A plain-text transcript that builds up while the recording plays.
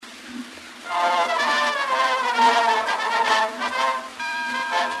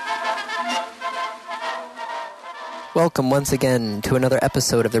Welcome once again to another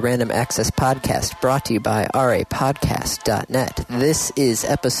episode of the Random Access Podcast, brought to you by rapodcast.net. This is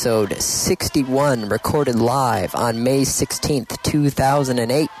episode 61, recorded live on May 16th,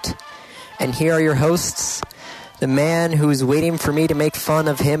 2008. And here are your hosts, the man who's waiting for me to make fun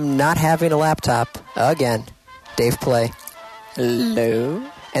of him not having a laptop, again, Dave Play. Hello.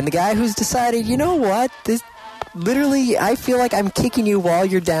 And the guy who's decided, you know what, literally, I feel like I'm kicking you while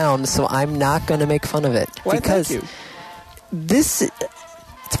you're down, so I'm not going to make fun of it. Why, because thank you. It's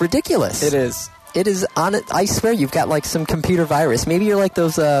ridiculous. It is. It is on it. I swear you've got like some computer virus. Maybe you're like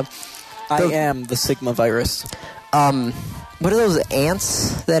those. I am the Sigma virus. What are those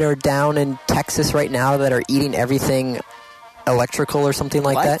ants that are down in Texas right now that are eating everything electrical or something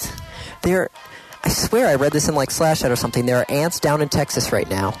like that? I swear I read this in like Slashdot or something. There are ants down in Texas right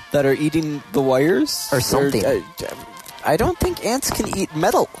now That are eating the wires? or something. I don't think ants can eat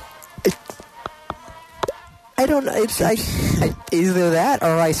metal. I don't know. It's either that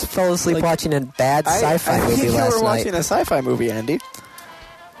or I fell asleep watching a bad sci-fi movie think last you were night. watching a sci-fi movie, Andy.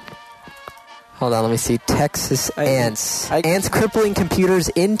 Hold on, let me see. Texas ants. Ants crippling computers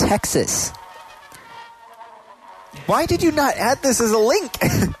in Texas. Why did you not add this as a link?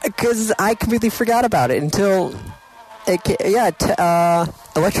 Because I completely forgot about it until...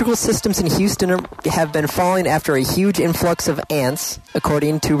 electrical systems in Houston have been falling after a huge influx of ants,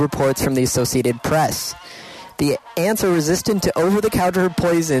 according to reports from the Associated Press. The ants are resistant to over-the-counter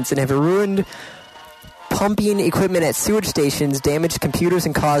poisons and have ruined pumping equipment at sewage stations, damaged computers,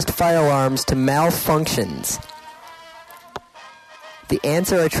 and caused fire alarms to malfunctions. The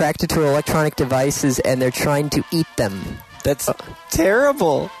ants are attracted to electronic devices, and they're trying to eat them. That's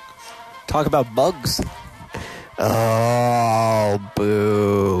terrible. Talk about bugs. Oh,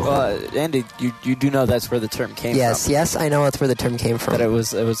 boo. Andy, you do know that's where the term came from. Yes, I know that's where the term came from. That it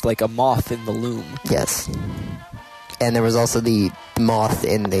was like a moth in the loom. Yes. And there was also the moth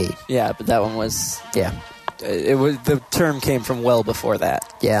in the... Yeah, but that one was... Yeah. The term came from well before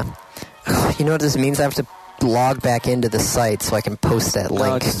that. Yeah. You know what this means? I have to log back into the site so I can post that link.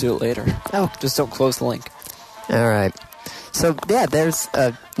 No, just do it later. Oh. Just don't close the link. All right. So, yeah, there's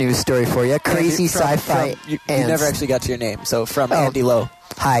a news story for you. Crazy sci-fi You ants. never actually got to your name, so from Andy Lowe.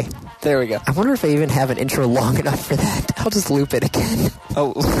 Hi. There we go. I wonder if I even have an intro long enough for that. I'll just loop it again.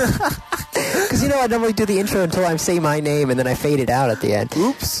 Oh. Because, I normally do the intro until I say my name, and then I fade it out at the end.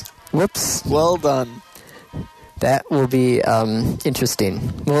 Oops. Whoops. Well done. That will be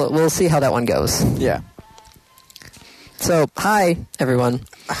interesting. We'll see how that one goes. Yeah. So, hi, everyone.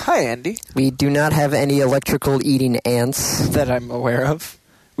 Hi, Andy. We do not have any electrical eating ants. That I'm aware of.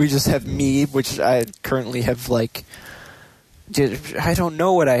 We just have me, which I currently have, I don't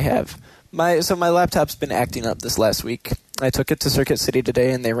know what I have. My laptop's been acting up this last week. I took it to Circuit City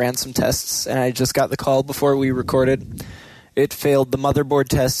today, and they ran some tests, and I just got the call before we recorded. It failed the motherboard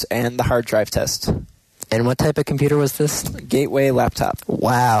test and the hard drive test. And what type of computer was this? Gateway laptop.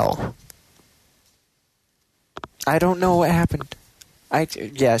 Wow. I don't know what happened.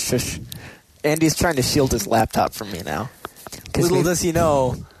 Shush. Andy's trying to shield his laptop from me now. Little does he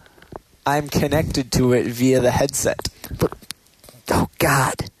know, I'm connected to it via the headset. But, oh,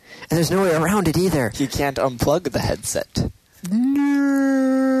 God. And there's no way around it either. He can't unplug the headset.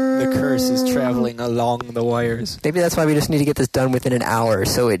 No. The curse is traveling along the wires. Maybe that's why we just need to get this done within an hour,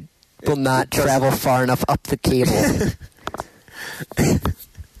 so it will not travel far enough up the cable.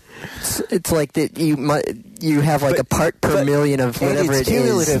 It's like that you have like a part per million of whatever it's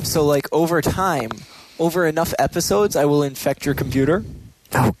cumulative, so over time, over enough episodes, I will infect your computer.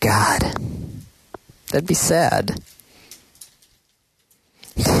 Oh, God. That'd be sad.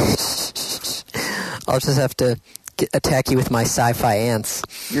 I'll just have to attack you with my sci-fi ants.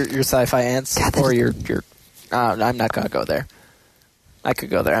 Your sci-fi ants? God, or your... I'm not going to go there. I could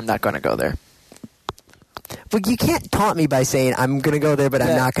go there. I'm not going to go there. Well, you can't taunt me by saying, I'm going to go there, but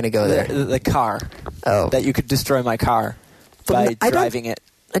I'm not going to go there. The car. Oh. That you could destroy my car by driving it.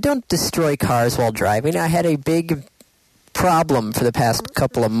 I don't destroy cars while driving. I had a big problem for the past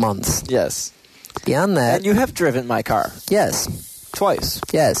couple of months. Yes. Beyond that... And you have driven my car. Yes. Twice.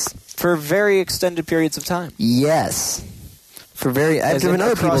 Yes. For very extended periods of time. Yes. I've driven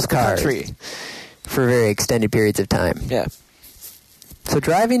other people's cars. For very extended periods of time. Yeah. So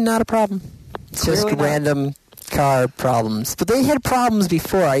driving, not a problem. It's just really random car problems. But they had problems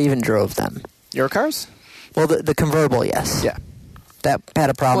before I even drove them. Your cars? Well, the convertible, yes. Yeah. That had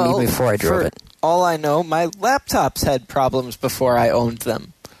a problem even before I drove it. All I know, my laptops had problems before I owned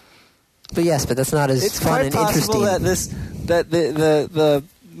them. But yes, but that's not as fun and interesting. It's possible that the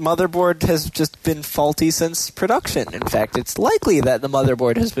motherboard has just been faulty since production. In fact, it's likely that the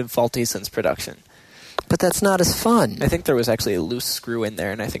motherboard has been faulty since production. But that's not as fun. I think there was actually a loose screw in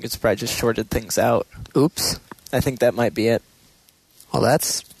there, and I think it's probably just shorted things out. Oops. I think that might be it. Well,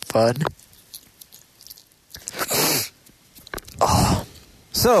 that's fun. Oh.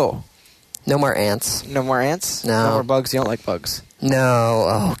 So, No more ants. no more ants? No. No more bugs? You don't like bugs? No.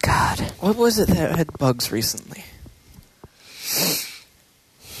 Oh, God. What was it that had bugs recently?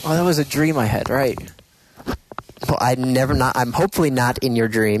 Oh, that was a dream I had, right? Well, I'm hopefully not in your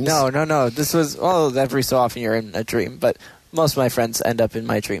dreams. No. This was, every so often you're in a dream, but most of my friends end up in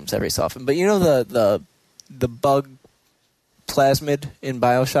my dreams every so often. But you know the bug plasmid in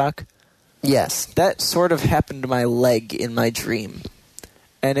BioShock? Yes. That sort of happened to my leg in my dream,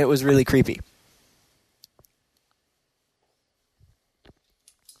 and it was really creepy.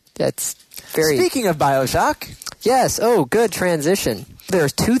 That's very... Speaking of BioShock... Yes. Oh, good transition.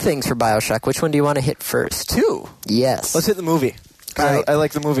 There's 2 things for BioShock. Which one do you want to hit first? 2? Yes. Let's hit the movie. All right. I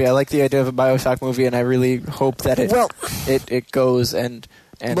like the movie. I like the idea of a BioShock movie, and I really hope that it goes and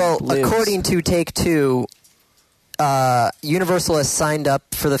lives. According to Take-Two, Universal has signed up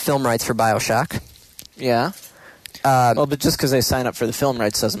for the film rights for BioShock. Yeah. But just because they sign up for the film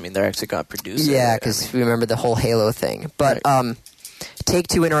rights doesn't mean they're actually going to produce it. Yeah, because we remember the whole Halo thing. But right.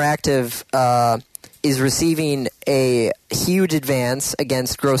 Take-Two Interactive is receiving a huge advance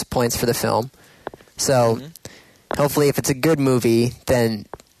against gross points for the film. So hopefully if it's a good movie, then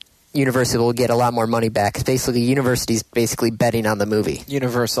Universal will get a lot more money back. 'Cause basically, University's basically betting on the movie.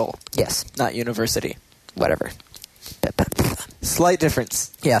 Universal. Yes. Not University. Whatever. Slight difference.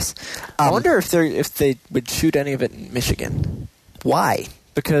 Yes. I wonder if they would shoot any of it in Michigan. Why?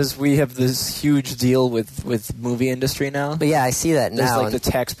 Because we have this huge deal with movie industry now. But yeah, I see that There's now. like the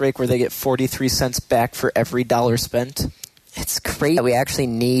tax break where they get 43 cents back for every dollar spent. It's great that we actually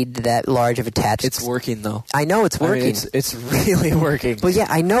need that large of a tax. It's working, though. I know it's working. I mean, it's really working. But yeah,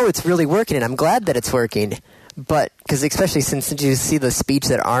 I know it's really working, and I'm glad that it's working. But, because especially since you see the speech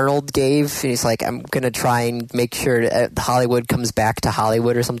that Arnold gave, and he's like, I'm going to try and make sure Hollywood comes back to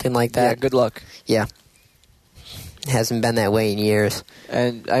Hollywood or something like that. Yeah, good luck. Yeah. It hasn't been that way in years.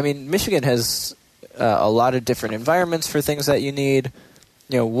 And, I mean, Michigan has a lot of different environments for things that you need.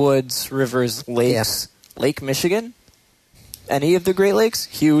 You know, woods, rivers, lakes. Yeah. Lake Michigan? Any of the Great Lakes?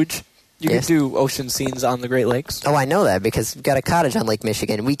 Huge. You Yes. could do ocean scenes on the Great Lakes. Oh, I know that because we've got a cottage on Lake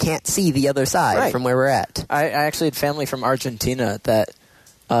Michigan. We can't see the other side Right. from where we're at. I actually had family from Argentina that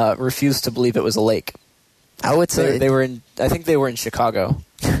refused to believe it was a lake. Oh, it's They were in. I think they were in Chicago,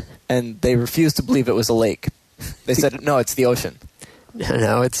 and they refused to believe it was a lake. They said, "No, it's the ocean."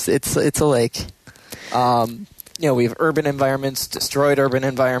 No, it's a lake. You know, we have urban environments, destroyed urban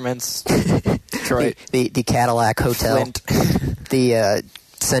environments. Detroit, the Cadillac Hotel, Flint. the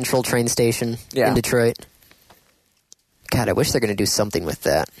Central train station in Detroit. God, I wish they're going to do something with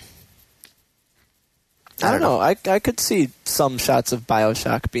that. I don't know. I could see some shots of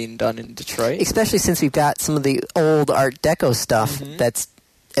BioShock being done in Detroit. Especially since we've got some of the old Art Deco stuff that's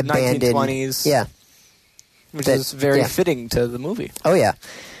abandoned. 1920s. Yeah. Which is very fitting to the movie. Oh, yeah.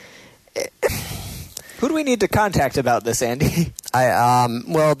 Who do we need to contact about this, Andy?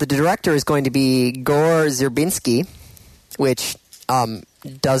 Well, the director is going to be Gore Verbinski, which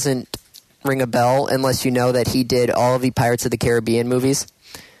doesn't ring a bell unless you know that he did all of the Pirates of the Caribbean movies.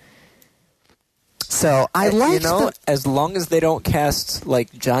 So I like, as long as they don't cast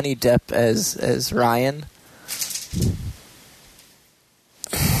like Johnny Depp as Ryan.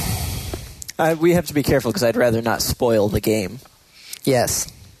 We have to be careful because I'd rather not spoil the game.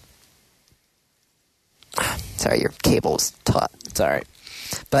 Yes. Sorry, your cable's taut. It's all right.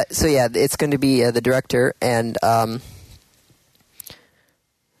 But so yeah, it's going to be the director and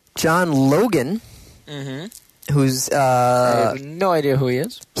John Logan, who's I have no idea who he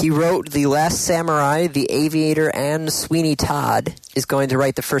is. He wrote The Last Samurai, The Aviator, and Sweeney Todd. Is going to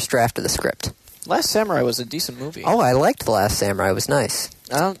write the first draft of the script. Last Samurai was a decent movie. Oh, I liked The Last Samurai. It was nice.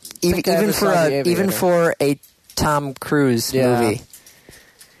 I don't think I ever saw The Aviator. Even for a Tom Cruise movie,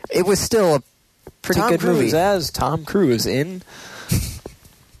 it was still a pretty good movie. Tom Cruise as Tom Cruise in.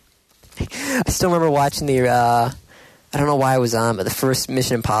 I still remember watching the. I don't know why I was on, but the first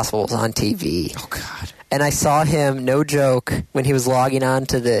Mission Impossible was on TV. Oh God! And I saw him, no joke, when he was logging on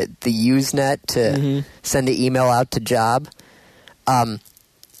to the Usenet to send an email out to Job.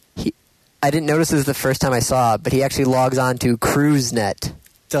 I didn't notice this the first time I saw it, but he actually logs on to CruiseNet.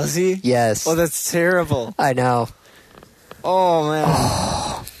 Does he? Yes. Oh, that's terrible. I know. Oh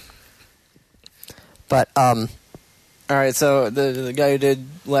man. But all right, so the guy who did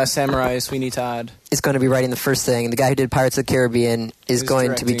Last Samurai, Sweeney Todd, is going to be writing the first thing. The guy who did Pirates of the Caribbean is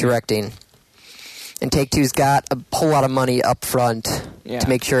going to be directing. And Take-Two's got a whole lot of money up front to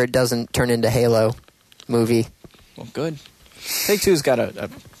make sure it doesn't turn into Halo. movie. Well, good. Take-Two's got a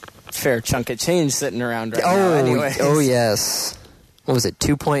fair chunk of change sitting around right now anyway. Oh, yes. What was it,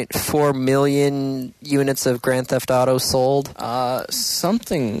 2.4 million units of Grand Theft Auto sold?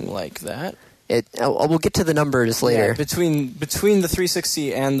 Something like that. We'll get to the numbers later. Yeah, between the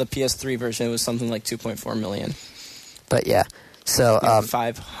 360 and the PS3 version, it was something like 2.4 million. But yeah, so...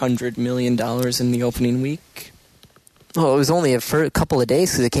 $500 million in the opening week. Well, it was only for a couple of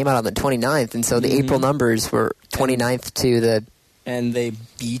days because it came out on the 29th, and so the April numbers were 29th to the... And they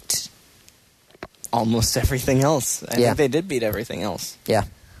beat almost everything else. I think they did beat everything else. Yeah.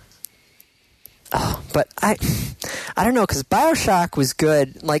 Oh, but I don't know, because BioShock was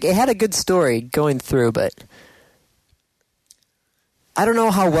good. Like, it had a good story going through, but I don't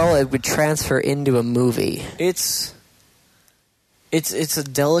know how well it would transfer into a movie. It's a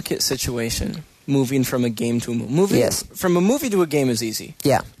delicate situation, moving from a game to a movie. Yes. From a movie to a game is easy.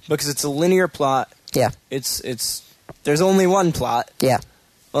 Yeah. Because it's a linear plot. Yeah. There's only one plot. Yeah.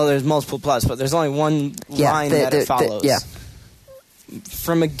 Well, there's multiple plots, but there's only one line that it follows. Yeah.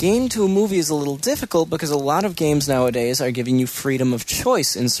 From a game to a movie is a little difficult because a lot of games nowadays are giving you freedom of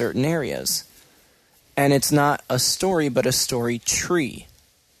choice in certain areas. And it's not a story, but a story tree.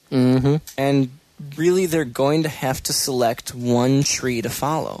 Mm-hmm. And really, they're going to have to select one tree to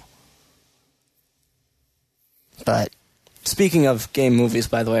follow. But speaking of game movies,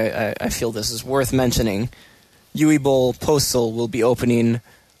 by the way, I feel this is worth mentioning. Uwe Boll Postal will be opening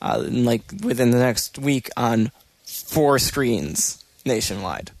within the next week on 4 screens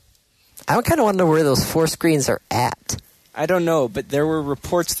nationwide. I kind of want to know where those 4 screens are at. I don't know, but there were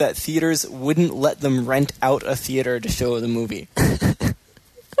reports that theaters wouldn't let them rent out a theater to show the movie.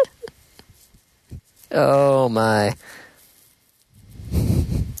 Oh, my.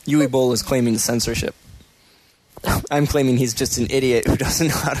 Uwe Boll is claiming censorship. I'm claiming he's just an idiot who doesn't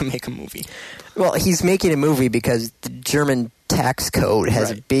know how to make a movie. Well, he's making a movie because the German tax code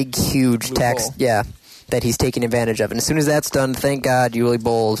has a big, huge tax... Yeah. That he's taking advantage of. And as soon as that's done, thank God, Uwe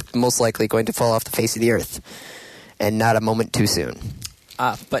Boll is most likely going to fall off the face of the earth. And not a moment too soon.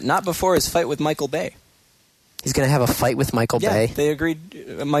 But not before his fight with Michael Bay. He's going to have a fight with Michael Bay? Yeah, they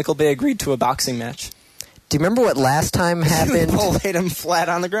agreed. Michael Bay agreed to a boxing match. Do you remember what last time happened? Boll laid him flat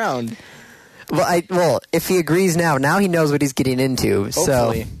on the ground. Well, if he agrees now he knows what he's getting into.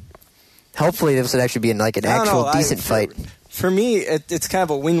 Hopefully. So hopefully this would actually be an actual decent fight. For me, it's kind of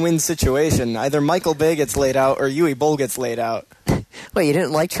a win-win situation. Either Michael Bay gets laid out or Uwe Boll gets laid out. Wait, you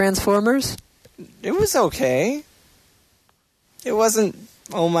didn't like Transformers? It was okay. It wasn't,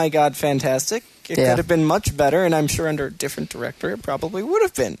 oh my God, fantastic. It could have been much better, and I'm sure under a different director it probably would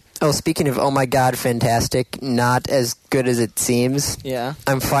have been. Oh, speaking of oh my God, fantastic, not as good as it seems. Yeah.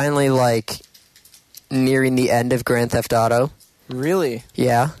 I'm finally, nearing the end of Grand Theft Auto. Really?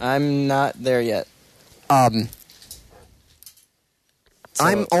 Yeah. I'm not there yet. I'm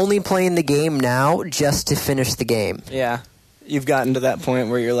only playing the game now just to finish the game. Yeah. You've gotten to that point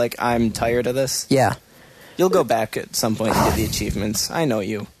where you're like, I'm tired of this? Yeah. You'll go back at some point and get the achievements. I know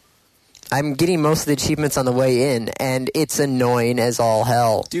you. I'm getting most of the achievements on the way in, and it's annoying as all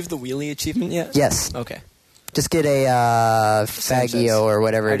hell. Do you have the wheelie achievement yet? Yes. Okay. Just get a Faggio or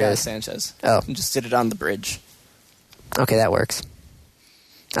whatever it is. Sanchez. Oh. Just did it on the bridge. Okay, that works.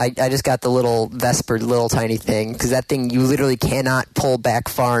 I just got the little Vesper, little tiny thing, because that thing you literally cannot pull back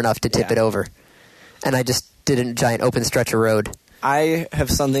far enough to tip it over. And I just did a giant open stretch of road. I have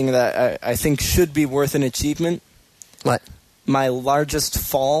something that I think should be worth an achievement. What? My largest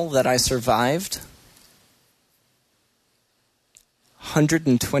fall that I survived,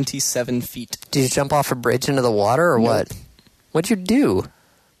 127 feet. Did you jump off a bridge into the water, or what? What'd you do?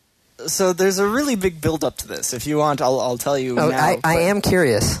 So there's a really big build-up to this. If you want, I'll tell you now. I am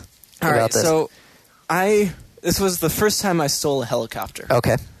curious about this. So this was the first time I stole a helicopter.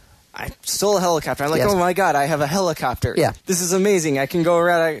 Okay. I stole a helicopter. I'm like, oh my God, I have a helicopter. Yeah. This is amazing. I can go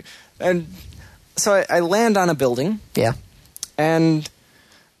around. And so I land on a building. Yeah. And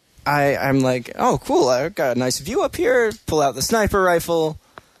I'm like, oh, cool. I've got a nice view up here. Pull out the sniper rifle.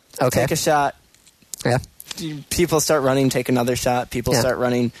 Okay. Take a shot. Yeah. People start running, take another shot. People start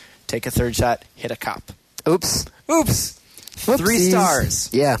running, take a third shot, hit a cop. Oops. 3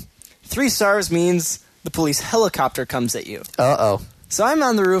 stars. Yeah. 3 stars means the police helicopter comes at you. Uh-oh. So I'm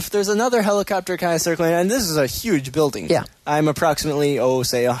on the roof. There's another helicopter kind of circling, and this is a huge building. Yeah. I'm approximately,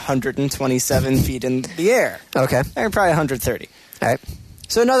 say 127 feet in the air. Okay. And probably 130. All right.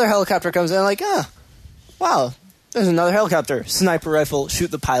 So another helicopter comes in, I'm like, wow, there's another helicopter. Sniper rifle, shoot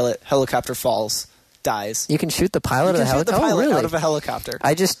the pilot, helicopter falls, dies. You can shoot the pilot of the helicopter? You can shoot the pilot really? out of a helicopter.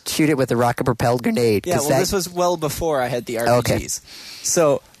 I just shoot it with a rocket-propelled grenade. Yeah, this was well before I had the RPGs. Okay.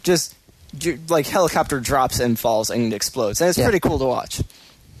 So just like helicopter drops and falls and explodes, and it's pretty cool to watch.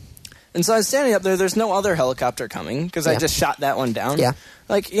 And so I was standing up there. There's no other helicopter coming because I just shot that one down. Yeah.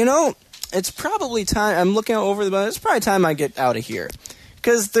 Like, it's probably time. I'm looking over the. It's probably time I get out of here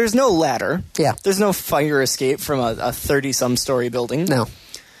because there's no ladder. Yeah. There's no fire escape from a 30-some story building. No.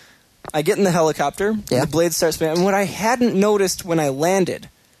 I get in the helicopter. Yeah. The blades start spinning. And what I hadn't noticed when I landed,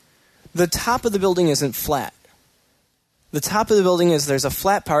 the top of the building isn't flat. The top of the building there's a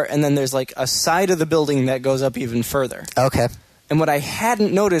flat part, and then there's like a side of the building that goes up even further. Okay. And what I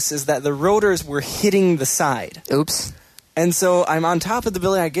hadn't noticed is that the rotors were hitting the side. Oops. And so I'm on top of the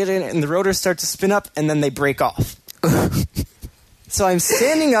building, I get in, and the rotors start to spin up, and then they break off. So I'm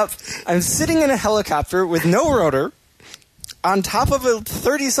standing up, I'm sitting in a helicopter with no rotor, on top of a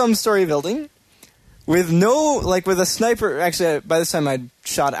 30-some story building, with with a sniper. Actually, by this time I'd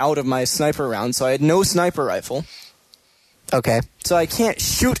shot out of my sniper round, so I had no sniper rifle. Okay. So I can't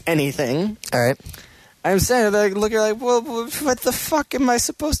shoot anything. All right. I'm standing there looking like, well, what the fuck am I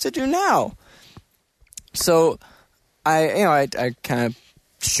supposed to do now? So I kind of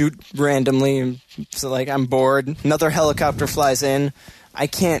shoot randomly. So like I'm bored. Another helicopter flies in. I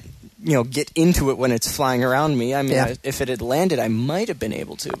can't, get into it when it's flying around me. I mean, if it had landed, I might have been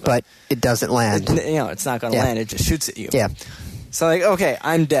able to. But it doesn't land. It's not going to land. It just shoots at you. Yeah. So like, okay,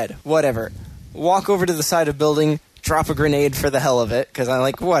 I'm dead. Whatever. Walk over to the side of the building, drop a grenade for the hell of it, because I'm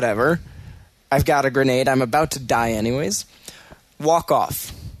like, whatever. I've got a grenade. I'm about to die anyways. Walk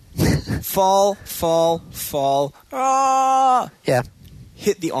off. Fall. Ah! Yeah.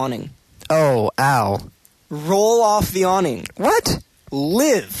 Hit the awning. Oh, ow. Roll off the awning. What?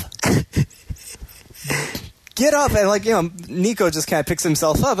 Live. Get up. And Nico just kind of picks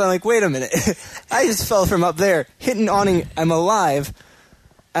himself up. I'm like, wait a minute. I just fell from up there. Hit an awning. I'm alive.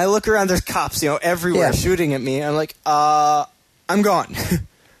 I look around. There's cops, everywhere shooting at me. I'm like, I'm gone.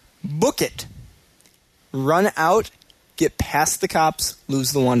 Book it. Run out, get past the cops,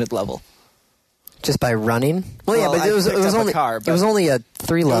 lose the wanted level. Just by running? Well, yeah, but it was only it was only a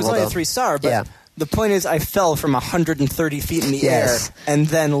 3 level. It was only though. a 3-star, but the point is I fell from 130 feet in the air and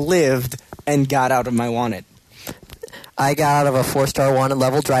then lived and got out of my wanted. I got out of a 4-star wanted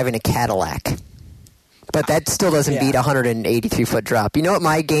level driving a Cadillac. But that still doesn't beat a 183-foot drop. You know what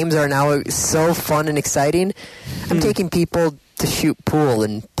my games are now so fun and exciting? I'm taking people to shoot pool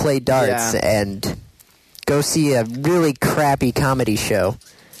and play darts and go see a really crappy comedy show.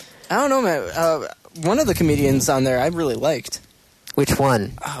 I don't know, man. One of the comedians on there I really liked. Which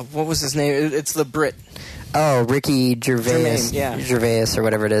one? What was his name? It's the Brit. Oh, Ricky Gervais. Gervais or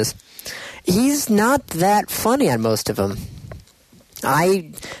whatever it is. He's not that funny on most of them.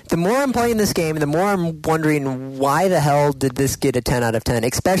 The more I'm playing this game, the more I'm wondering why the hell did this get a 10 out of 10,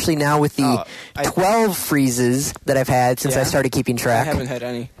 especially now with the 12 freezes that I've had since I started keeping track. I haven't had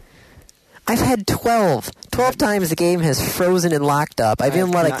any. I've had 12. 12 times the game has frozen and locked up. I've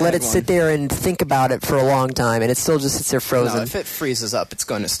even let it sit there and think about it for a long time, and it still just sits there frozen. No, if it freezes up, it's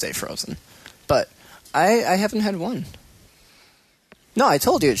going to stay frozen. But I haven't had one. No, I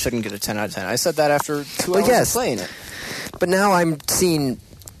told you it shouldn't get a 10 out of 10. I said that after 2 hours of playing it. But now I'm seeing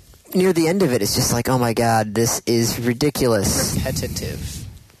near the end of it, it's just like, oh my god, this is ridiculous. Repetitive.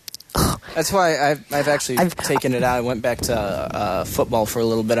 That's why I've actually taken it out. I went back to football for a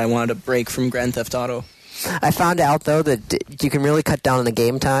little bit. I wanted a break from Grand Theft Auto. I found out, though, that you can really cut down on the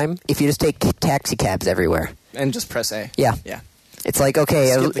game time if you just take taxi cabs everywhere. And just press A. Yeah. It's like,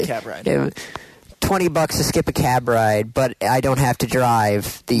 okay, skip the cab ride. $20 to skip a cab ride, but I don't have to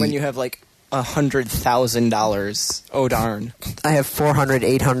drive the... When you have, $100,000. Oh, darn. I have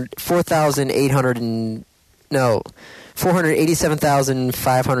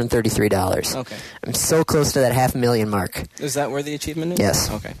 $487,533. Okay. I'm so close to that $500,000 mark. Is that where the achievement is? Yes.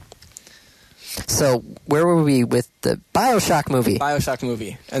 Okay. So, where were we with the BioShock movie? BioShock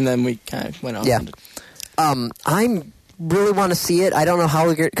movie. And then we kind of went on. Yeah. I really want to see it. I don't know how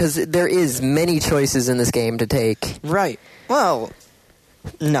we're because there is many choices in this game to take. Right. Well,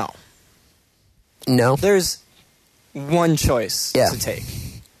 no. No? There's one choice to take.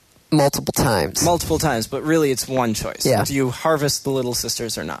 Multiple times, but really it's one choice. Yeah. Do you harvest the Little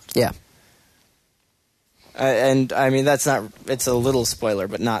Sisters or not? Yeah. And, I mean, it's a little spoiler,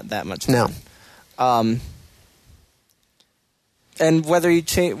 but not that much. No. And whether you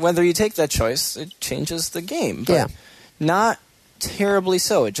take that choice, it changes the game. But not terribly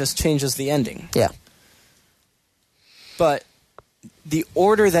so. It just changes the ending. Yeah. But the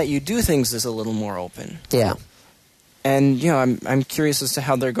order that you do things is a little more open. Yeah. And I'm curious as to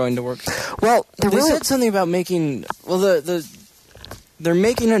how they're going to work. Well, they said something about making they're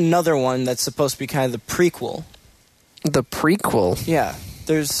making another one that's supposed to be kind of the prequel. The prequel? Yeah.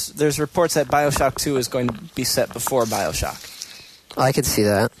 There's reports that BioShock 2 is going to be set before BioShock. I could see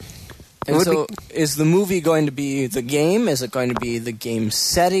that. And so, is the movie going to be the game? Is it going to be the game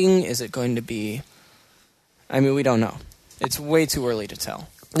setting? Is it going to be... I mean, we don't know. It's way too early to tell.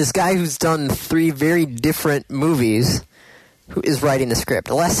 This guy who's done 3 very different movies who is writing the script.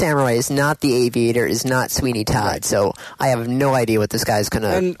 The Last Samurai is not The Aviator, is not Sweeney Todd, Right. so I have no idea what this guy's going to...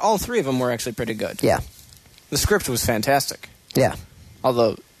 And all 3 of them were actually pretty good. Yeah. The script was fantastic. Yeah.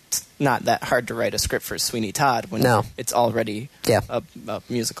 Although, it's not that hard to write a script for Sweeney Todd when it's already a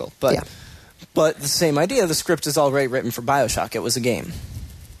musical. But, but the same idea, the script is already written for BioShock. It was a game.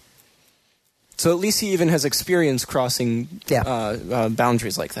 So at least he even has experience crossing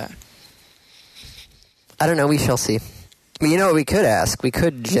boundaries like that. I don't know. We shall see. Well, you know what we could ask? We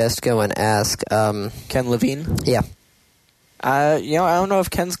could just go and ask... Ken Levine? Yeah. I don't know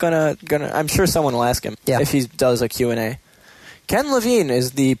if Ken's gonna. I'm sure someone will ask him if he does a Q&A. Ken Levine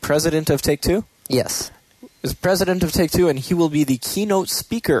is the president of Take-Two? Yes. Is president of Take-Two, and he will be the keynote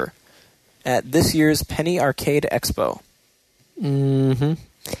speaker at this year's Penny Arcade Expo. Mm-hmm.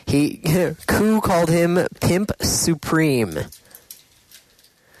 Koo called him Pimp Supreme.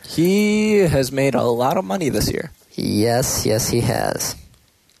 He has made a lot of money this year. Yes, he has.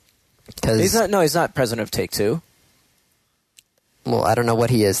 He's not president of Take-Two. Well, I don't know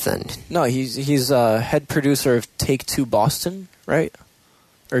what he is then. No, he's head producer of Take-Two Boston, right?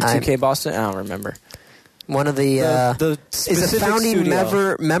 Or 2K Boston? I don't remember. One of the is a founding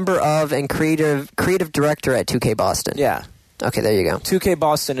member of and creative director at 2K Boston. Yeah. Okay, there you go. 2K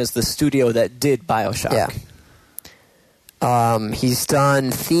Boston is the studio that did BioShock. Yeah. He's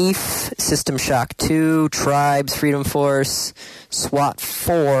done Thief, System Shock 2, Tribes, Freedom Force, SWAT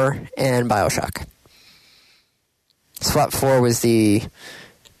 4, and BioShock. SWAT 4 was the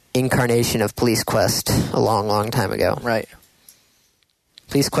incarnation of Police Quest a long, long time ago. Right.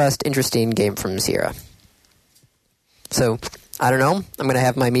 Police Quest, interesting game from Sierra. So, I don't know. I'm going to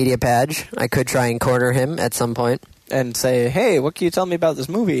have my media badge. I could try and corner him at some point. And say, hey, what can you tell me about this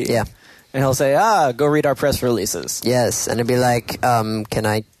movie? Yeah. And he'll say, go read our press releases. Yes, and it'd be like, can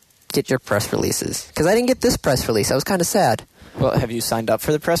I get your press releases? Because I didn't get this press release. I was kind of sad. Well, have you signed up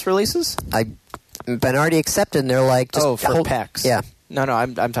for the press releases? I've been already accepted, and they're like... just for PAX. Yeah. No,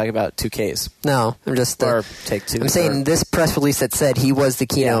 I'm talking about 2Ks. No, I'm just... or Take-Two. I'm saying this press release that said he was the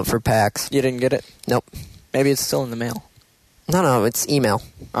keynote for PAX. You didn't get it? Nope. Maybe it's still in the mail. No, it's email.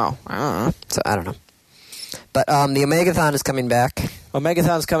 Oh, I don't know. So, I don't know. But the Omegathon is coming back.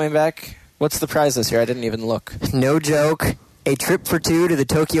 Omegathon's coming back. What's the prize this year? I didn't even look. No joke. A trip for 2 to the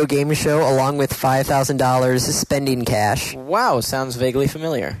Tokyo Game Show along with $5,000 spending cash. Wow, sounds vaguely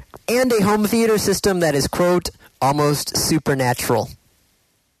familiar. And a home theater system that is, quote, almost supernatural.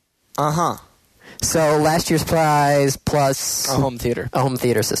 Uh-huh. So last year's prize plus... a home theater. A home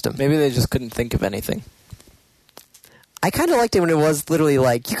theater system. Maybe they just couldn't think of anything. I kind of liked it when it was literally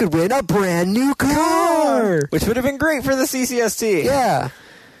like, you could win a brand new car! Which would have been great for the CCST. Yeah.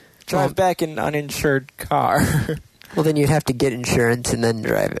 Drive back in an uninsured car. Well, then you'd have to get insurance and then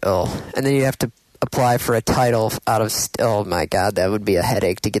drive it. Oh. And then you'd have to apply for a title out of... oh, my God, that would be a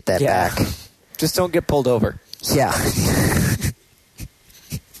headache to get that back. Just don't get pulled over. Yeah.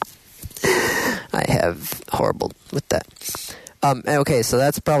 I have horrible with that. Okay, so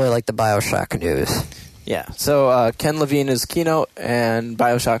that's probably like the BioShock news. Yeah, so Ken Levine is keynote, and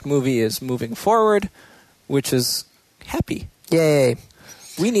BioShock movie is moving forward, which is happy. Yay.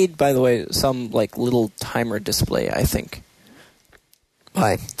 We need, by the way, some like little timer display, I think.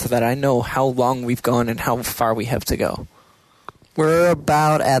 Why? So that I know how long we've gone and how far we have to go. We're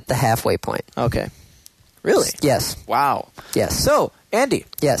about at the halfway point. Okay. Really? Yes. Wow. Yes. So, Andy.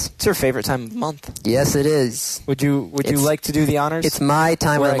 Yes. It's your favorite time of the month. Yes, it is. Would you like to do the honors? It's my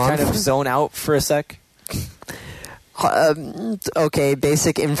time of the month. Where I kind of zone out for a sec? Okay,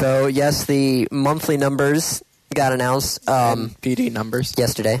 basic info. Yes, the monthly numbers got announced MPD numbers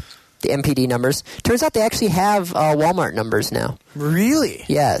yesterday. The MPD numbers. Turns out they actually have Walmart numbers now. Really?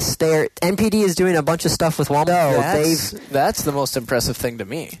 Yes, NPD is doing a bunch of stuff with Walmart. That's the most impressive thing to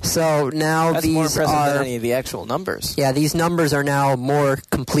me. So now that's these more impressive are than any of the actual numbers. Yeah, these numbers are now more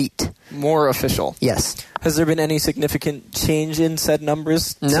complete, more official. Yes. Has there been any significant change in said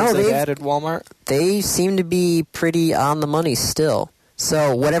numbers since they've added Walmart? They seem to be pretty on the money still.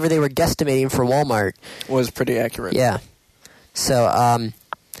 So whatever they were guesstimating for Walmart was pretty accurate. Yeah. So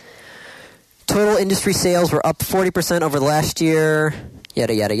total industry sales were up 40% over the last year.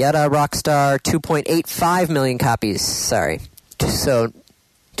 Yada, yada, yada. Rockstar, 2.85 million copies. Sorry. So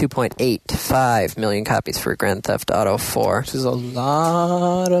 2.85 million copies for Grand Theft Auto 4. Which is a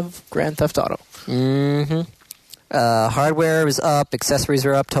lot of Grand Theft Auto. Mm-hmm. Hardware was up, accessories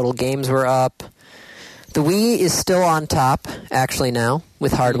were up, total games were up. The Wii is still on top, actually, now,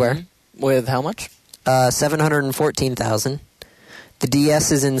 with hardware. Mm-hmm. With how much? 714,000. The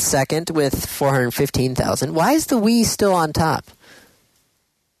DS is in second with 415,000. Why is the Wii still on top?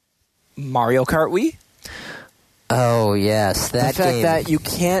 Mario Kart Wii? Oh, yes, that the fact game. that you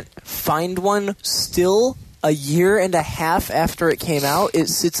can't find one still a year and a half after it came out. It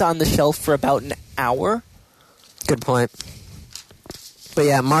sits on the shelf for about an hour. Good point. But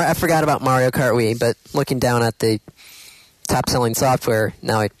yeah, I forgot about Mario Kart Wii, but looking down at the top-selling software,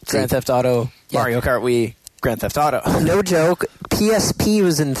 now I see. Grand Theft Auto, Yeah. Mario Kart Wii, Grand Theft Auto. No joke, PSP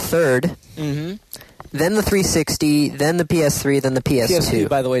was in third, Mm-hmm. then the 360, then the PS3, then the PS2. PSP,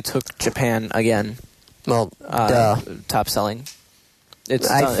 by the way, took Japan again. Well, duh. Top selling. It's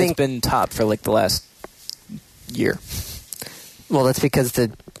think- been top for like the last year. Well, that's because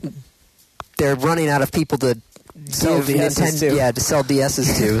they're running out of people to Sell give DSs to. Yeah, to sell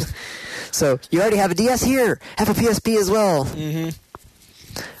DSs to. So you already have a DS here. Have a PSP as well.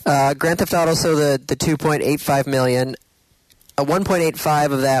 Mm-hmm. Grand Theft Auto, so the 2.85 million.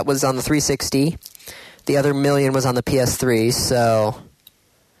 1.85 of that was on the 360. The other million was on the PS3. So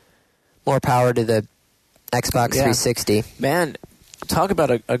more power to the Xbox 360 Man, talk about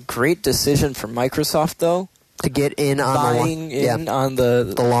a great decision for Microsoft, though. to get in on Buying in on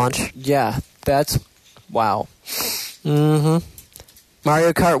the launch. Yeah, that's... Wow. Mm-hmm.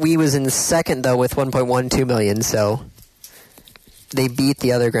 Mario Kart Wii was in second, though, with 1.12 million, so they beat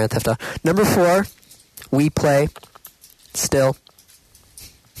the other Grand Theft Auto. Number 4, Wii Play, still,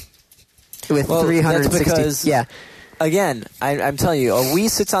 with Well, 360. that's because- Yeah, Again, I'm telling you, a Wii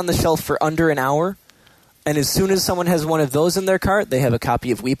sits on the shelf for under an hour, and as soon as someone has one of those in their cart, they have a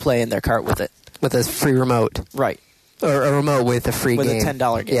copy of Wii Play in their cart with it. with a free remote. Right. Or a remote with a free With game. a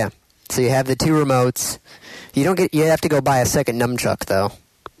 $10 game. Yeah. So you have the 2 remotes. You have to go buy a second nunchuck, though.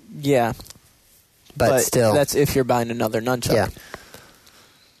 Yeah. But still. That's if you're buying another nunchuck. Yeah.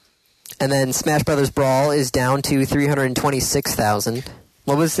 And then Smash Brothers Brawl is down to 326,000.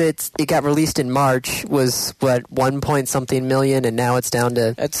 What was it? It got released in March. Was what 1 point something million, and now it's down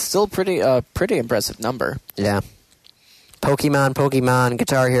to It's still pretty impressive number. yeah. Pokemon,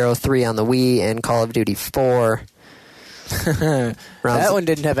 Guitar Hero 3 on the Wii, and Call of Duty 4. That one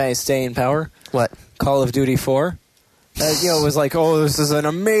didn't have any staying power. What? Call of Duty 4. It was like, oh, this is an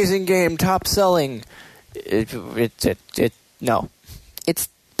amazing game, top selling. No. It's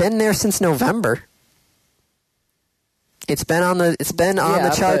been there since November. It's been on the Yeah,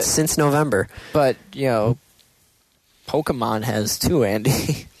 charts but- since November. But, Pokemon has too,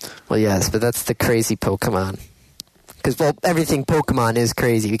 Andy. Well, yes, but that's the crazy Pokemon. Because, well, everything Pokemon is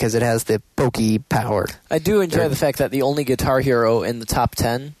crazy because it has the Poke power. I do enjoy the fact that the only Guitar Hero in the top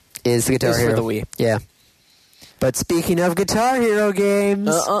 10 Is the Guitar is Hero. for the Wii. Yeah. But speaking of Guitar Hero games...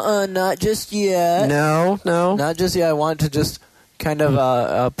 Not just yet. No. Not just yet. I want to just kind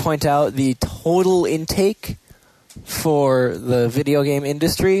of point out the total intake for the video game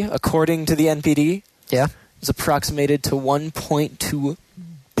industry, according to the NPD, Yeah. is approximated to $1.2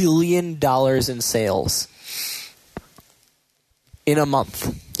 billion in sales in a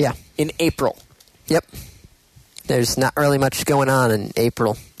month. Yeah. In April. Yep. There's not really much going on in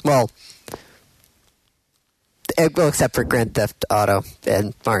April. Well, except for Grand Theft Auto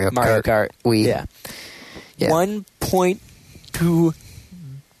and Mario Kart. Wii. Yeah. Yeah. $1.2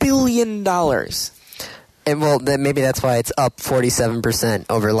 billion. And well, then maybe that's why it's up 47%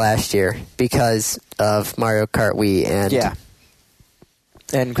 over last year because of Mario Kart Wii and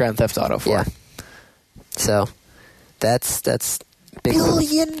And Grand Theft Auto 4. yeah. So that's big.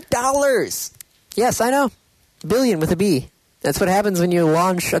 $1 billion. Yes, I know. Billion with a B. That's what happens when you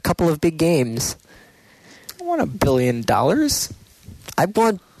launch a couple of big games. I want $1 billion. I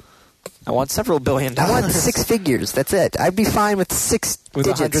want several $billion. I want 6 figures. That's it. I'd be fine with 6 With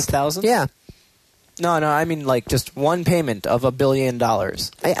digits. 100,000? Yeah. No, I mean like just one payment of $1 billion.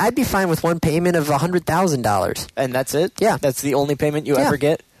 I'd be fine with one payment of $100,000. And that's it? Yeah. That's the only payment you Yeah. ever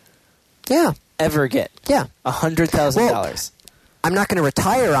get? Yeah. Ever get? Yeah. $100,000. I'm not going to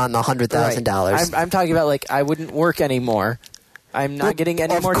retire on the $100,000. Right. I'm talking about like I wouldn't work anymore. I'm not getting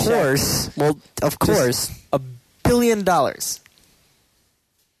any more checks. Of course. Well, of course. $1 billion. Are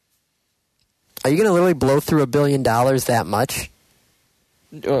you going to literally blow through $1 billion that much?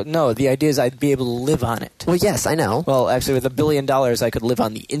 No, the idea is I'd be able to live on it. Well, yes, I know. Well, actually, with $1 billion, I could live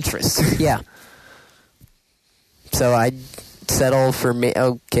on the interest. Yeah. So I'd settle for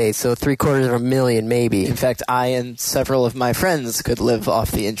okay, so $750,000 maybe. In fact, I and several of my friends could live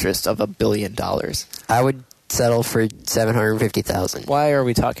off the interest of $1 billion. I would settle for $750,000. Why are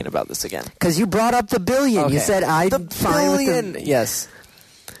we talking about this again? Because you brought up the billion. Okay. You said I'd The fine billion. with Yes.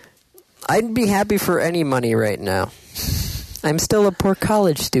 I'd be happy for any money right now. I'm still a poor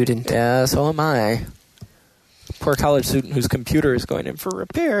college student. Yeah, so am I. Poor college student whose computer is going in for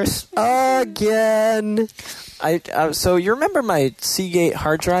repairs. Again. So you remember my Seagate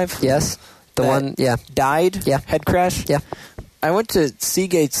hard drive? Yes. The that one, yeah. died? Yeah. Head crash? Yeah. I went to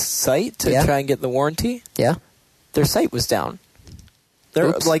Seagate's site to Yeah. try and get the warranty. Yeah. Their site was down.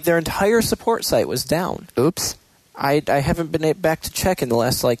 Oops. Their entire support site was down. Oops. I haven't been back to check in the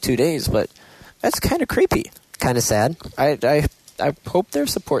last 2 days, but that's kind of creepy. Kind of sad. I hope their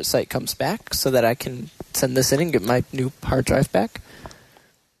support site comes back so that I can send this in and get my new hard drive back.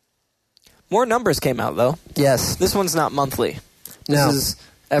 More numbers came out, though. Yes. This one's not monthly. No. This is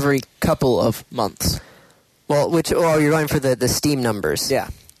every couple of months. Well, you're going for the Steam numbers. Yeah.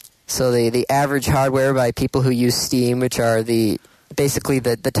 So the average hardware by people who use Steam, which are basically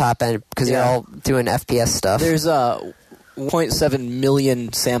the top end, because Yeah. they're all doing FPS stuff. There's 1.7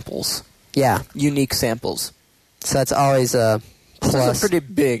 million samples. Yeah. Unique samples. So that's always a plus. That's a pretty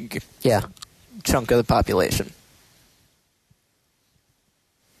big Yeah. chunk of the population.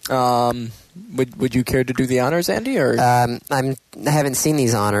 Would you care to do the honors, Andy? Or I haven't seen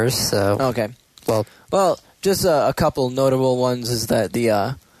these honors, so okay. well, just a couple notable ones is that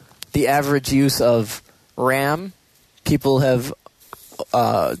the average use of RAM, people have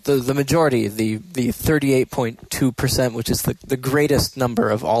the majority, the 38.2%, which is the greatest number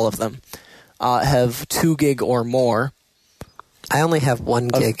of all of them, have 2 gig or more. I only have 1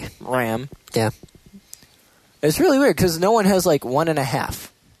 of gig. RAM. Yeah. It's really weird because no one has 1.5.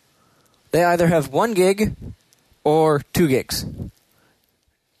 They either have 1 gig or 2 gigs.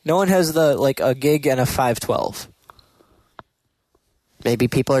 No one has a gig and a 512. Maybe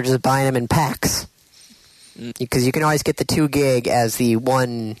people are just buying them in packs. Because you can always get the 2 gig as the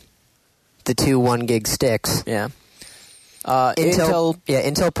 2 1 gig sticks. Yeah. Intel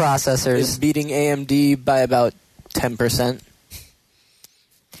processors. is beating AMD by about 10%.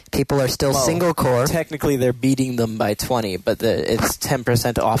 People are still single core. Technically, they're beating them by 20, but it's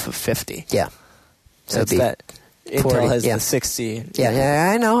 10% off of 50. Yeah. So it's that 40, Intel has yeah. the 60.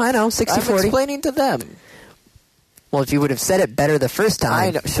 Yeah, I know, 60-40. I'm explaining to them. Well, if you would have said it better the first time.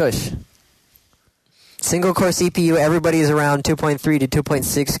 I know. Shush. Single core CPU, everybody is around 2.3 to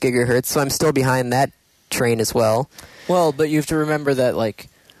 2.6 gigahertz, so I'm still behind that train as well. Well, but you have to remember that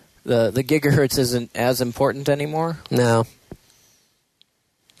the gigahertz isn't as important anymore. No.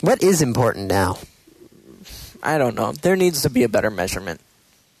 What is important now? I don't know. There needs to be a better measurement.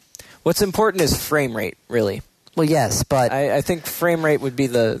 What's important is frame rate, really. Well, yes, but I think frame rate would be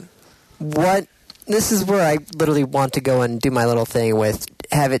this is where I literally want to go and do my little thing with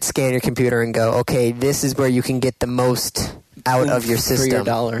have it scan your computer and go, okay, this is where you can get the most out of your system. For your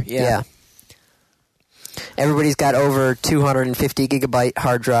dollar, yeah. Everybody's got over 250 gigabyte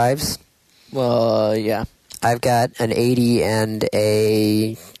hard drives. Well, yeah. I've got an 80 and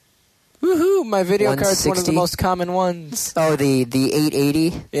a... Woohoo! My video card's one of the 160? most common ones. Oh, the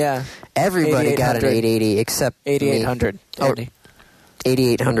 880? Yeah. Everybody got an 880 except 8800. Oh,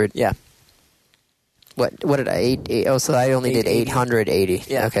 8800. Yeah. What did I... Oh, so I only did 880.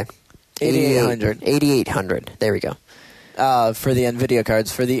 Yeah. Okay. 8800. 8800. There we go. For the NVIDIA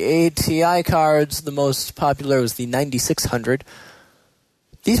cards. For the ATI cards, the most popular was the 9600.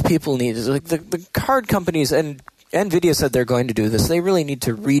 These people need... the card companies... and NVIDIA said they're going to do this. They really need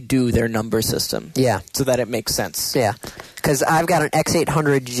to redo their number system. Yeah. So that it makes sense. Yeah. Because I've got an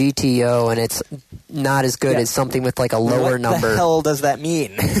X800 GTO, and it's not as good as something with a lower number. What the hell does that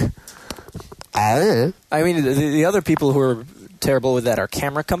mean? I don't know. I mean, the other people who are terrible with that are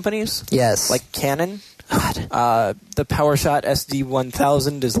camera companies. Yes. Like Canon. The PowerShot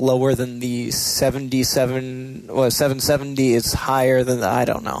SD1000 is lower than the 770 is higher than I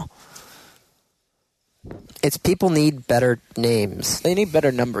don't know. It's people need better names. They need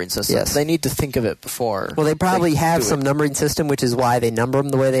better numbering systems. Yes. They need to think of it before. Well, they probably have do some it. numbering system, which is why they number them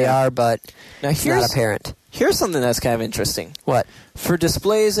the way they are, but Now it's not apparent. Here's something that's kind of interesting. What? For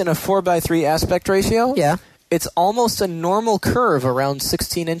displays in a 4:3 aspect ratio, Yeah. it's almost a normal curve around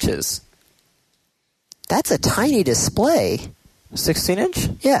 16 inches. That's a tiny display. 16 inch?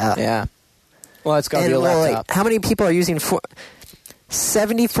 Yeah. Yeah. Well, it's got to be a laptop. how many people are using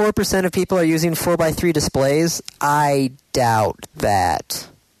 74% of people are using 4:3 displays? I doubt that.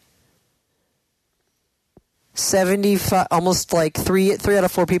 75, almost 3 out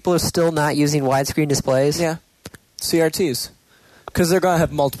of 4 people are still not using widescreen displays. Yeah. CRTs. Because they're going to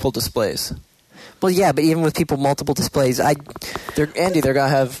have multiple displays. Well, yeah, but even with people multiple displays, They're going to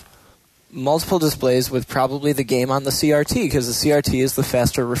have multiple displays with probably the game on the CRT, because the CRT is the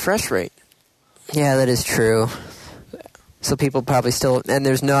faster refresh rate. Yeah, that is true. So people probably still... And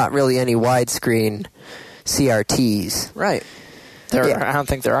there's not really any widescreen CRTs. Right. I don't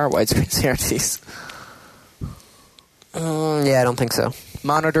think there are widescreen CRTs. Yeah, I don't think so.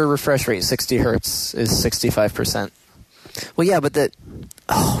 Monitor refresh rate, 60 hertz, is 65%. Well, yeah, but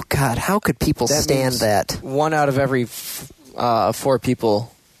oh, God, how could people stand that? 1 out of every 4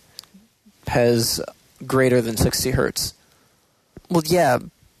 people has greater than 60 hertz. Well, yeah,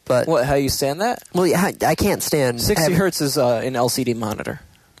 but... How you stand that? Well, yeah, I can't stand... 60 hertz is an LCD monitor.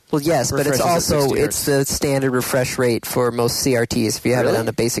 Well, yes, but it's also... It's the standard refresh rate for most CRTs if you have it on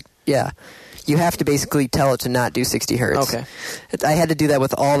the basic... Yeah. You have to basically tell it to not do 60 hertz. Okay. I had to do that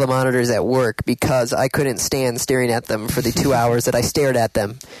with all the monitors at work because I couldn't stand staring at them for the 2 hours that I stared at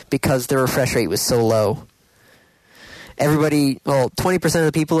them because the refresh rate was so low. 20% of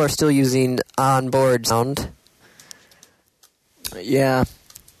the people are still using onboard sound. Yeah.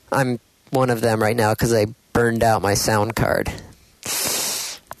 I'm one of them right now because I burned out my sound card.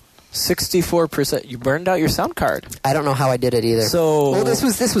 64%. You burned out your sound card. I don't know how I did it either. Well, this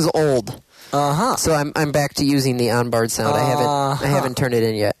was old. So I'm back to using the onboard sound. I haven't turned it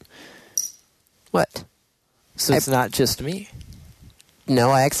in yet. What? So it's not just me.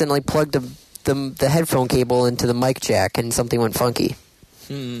 No, I accidentally plugged the headphone cable into the mic jack and something went funky.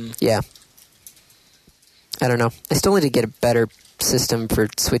 Yeah. I don't know. I still need to get a better system for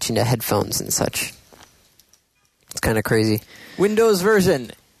switching to headphones and such. It's kind of crazy. Windows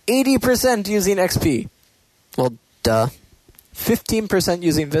version, 80% using XP. Well, duh. 15%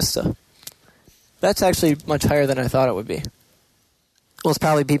 using Vista. That's actually much higher than I thought it would be. Well, it's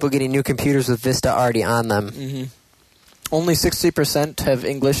probably people getting new computers with Vista already on them. Mm-hmm. Only 60% have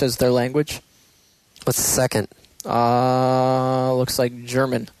English as their language. What's the second? Looks like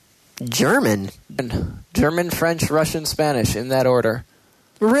German. German? German, French, Russian, Spanish, in that order.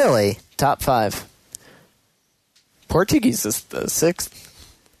 Really? Top 5. Portuguese is the 6th.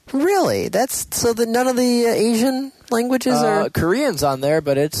 Really? None of the Asian languages are... Korean's on there,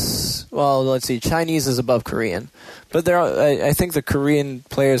 but it's... Well, let's see. Chinese is above Korean. But I think the Korean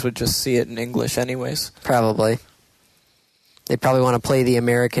players would just see it in English anyways. Probably. They probably want to play the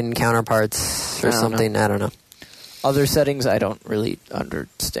American counterparts or something. I don't know. Other settings, I don't really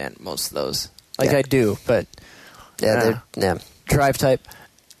understand most of those. I do, but... Yeah, Drive type.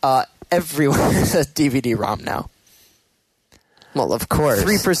 Everyone has a DVD-ROM now. Well, of course.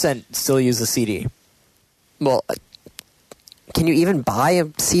 3% still use a CD. Well, can you even buy a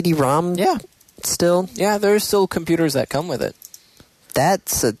CD-ROM? Yeah. Still? Yeah, there's still computers that come with it.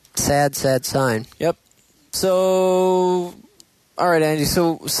 That's a sad, sad sign. Yep. So, all right, Andy.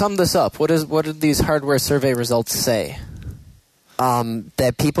 So, sum this up. What did these hardware survey results say?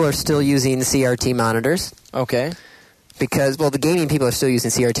 That people are still using CRT monitors. Okay. Because, the gaming people are still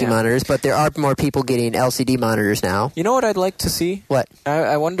using CRT monitors, but there are more people getting LCD monitors now. You know what I'd like to see? What?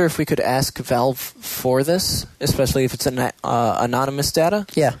 I wonder if we could ask Valve for this, especially if it's anonymous data.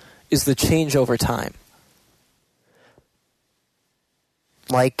 Yeah. Is the change over time?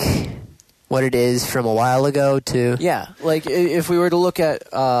 Like what it is from a while ago to... Yeah. Like if we were to look at...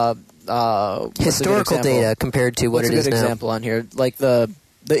 historical data compared to what it is now. What's a good example on here? Like the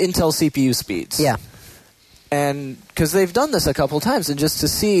Intel CPU speeds. Yeah. And because they've done this a couple times, and just to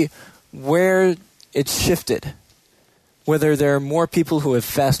see where it's shifted, whether there are more people who have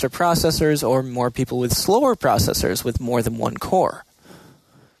faster processors or more people with slower processors with more than one core.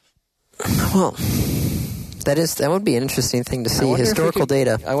 Well, that would be an interesting thing to see, historical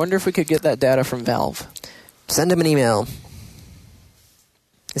data. I wonder if we could get that data from Valve. Send them an email.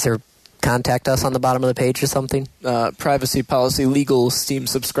 Is there contact us on the bottom of the page or something? Privacy policy, legal, Steam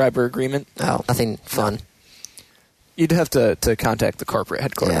subscriber agreement. Oh, nothing fun. You'd have to contact the corporate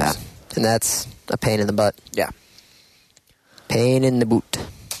headquarters. Yeah, and that's a pain in the butt. Yeah. Pain in the boot.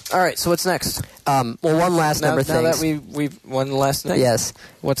 All right, so what's next? One last number thing. Now that we've one last thing? Yes.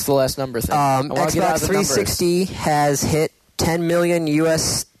 What's the last number thing? Xbox 360 has hit 10 million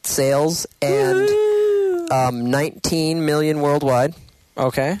U.S. sales and 19 million worldwide.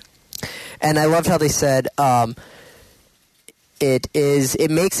 Okay. And I loved how they said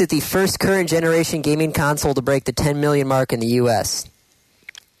it makes it the first current generation gaming console to break the 10 million mark in the U.S.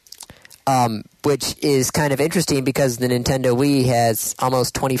 Which is kind of interesting because the Nintendo Wii has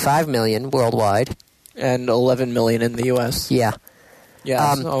almost 25 million worldwide. And 11 million in the U.S. Yeah.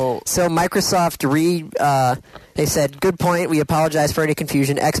 Yeah. So Microsoft they said, good point, we apologize for any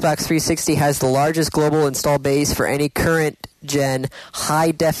confusion. Xbox 360 has the largest global install base for any current gen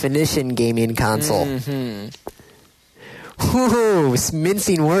high-definition gaming console. Mm-hmm. Ooh,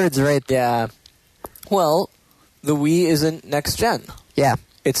 mincing words right there. Yeah. Well, the Wii isn't next gen. Yeah,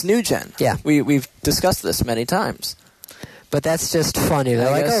 It's new gen. Yeah. We've discussed this many times. but that's just funny. They're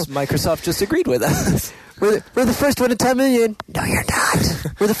I like, guess Microsoft just agreed with us. we're the first one to 10 million. No, you're not.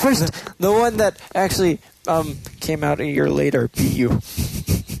 We're the first. The one that actually came out a year later beat you.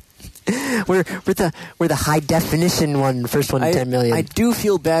 We're the high definition one, first one to 10 million. I do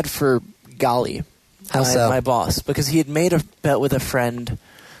feel bad for Gali, How so? my boss, because he had made a bet with a friend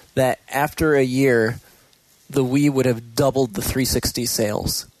that after a year, the Wii would have doubled the 360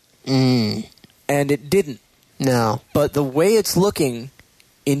 sales. And it didn't. No. But the way it's looking,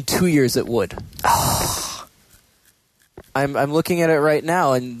 in 2 years it would. I'm looking at it right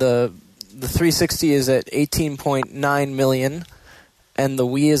now, and the 360 is at 18.9 million, and the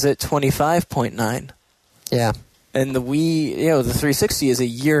Wii is at 25.9. Yeah. And the Wii, the 360 is a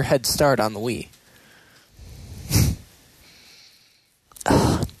year head start on the Wii.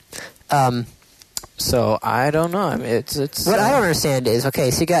 So I don't know. I mean, it's What I don't understand is,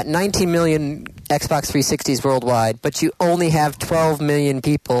 okay, so you got 19 million Xbox 360s worldwide, but you only have 12 million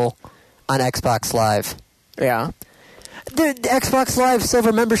people on Xbox Live. Yeah. The Xbox Live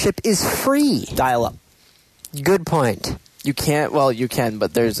Silver membership is free. Dial up. Good point. You can't. Well, you can,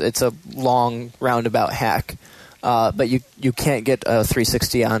 but it's a long roundabout hack. But you can't get a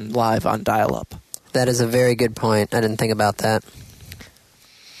 360 on live on dial up. That is a very good point. I didn't think about that.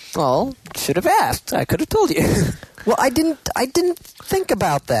 Well, should have asked. I could have told you. Well, I didn't think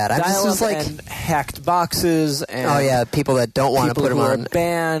about that. I just Dial was up like, and hacked boxes. And oh yeah, people that don't want to people put them who are on.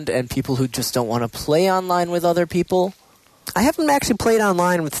 banned, and people who just don't want to play online with other people. I haven't actually played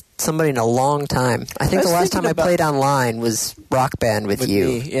online with somebody in a long time. I think I was the last time thinking I played online was Rock Band with you.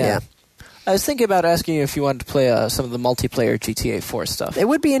 Me, yeah. I was thinking about asking you if you wanted to play some of the multiplayer GTA 4 stuff. It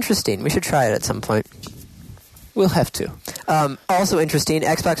would be interesting. We should try it at some point. We'll have to. Also interesting,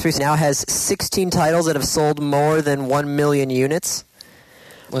 Xbox 360 now has 16 titles that have sold more than 1 million units.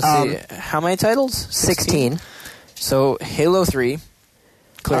 Let's see. How many titles? 16. So Halo 3,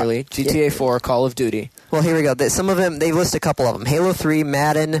 clearly. GTA 4, Call of Duty. Well, here we go. Some of them, they list a couple of them. Halo 3,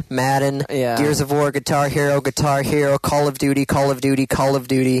 Madden, Yeah. Gears of War, Guitar Hero, Call of Duty.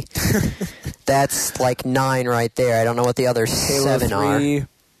 That's like 9 right there. I don't know what the other Halo 7 3, are.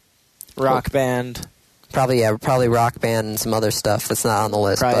 Rock Band. Probably Rock Band and some other stuff that's not on the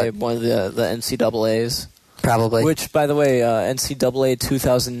list. Probably But one of the NCAAs. probably. Which, by the way, NCAA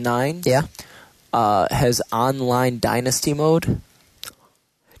 2009 Yeah. has online dynasty mode.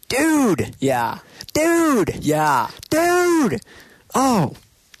 Dude! Yeah. Dude! Yeah. Dude! Oh,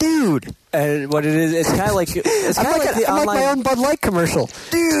 dude! And what it is, it's kind of like it's I'm kind of like, like the I'm online. like my own Bud Light commercial.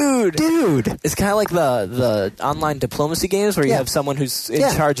 Dude! It's kind of like the online diplomacy games where you Yeah. have someone who's in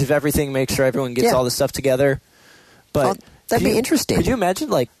Yeah. charge of everything, make sure everyone gets Yeah. all the stuff together. But Well, that'd be could you- interesting. Could you imagine?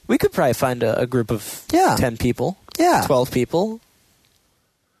 Like, we could probably find a group of Yeah. 10 people, Yeah. 12 people.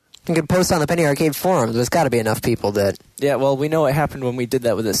 You could post on the Penny Arcade forums. There's got to be enough people that... Yeah, well, we know what happened when we did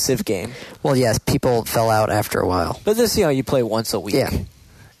that with a Civ game. Well, yes, people fell out after a while. But this, you play once a week. Yeah.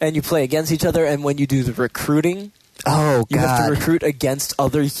 And you play against each other, and when you do the recruiting, Oh, you have to God. recruit against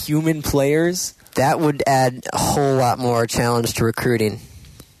other human players. That would add a whole lot more challenge to recruiting.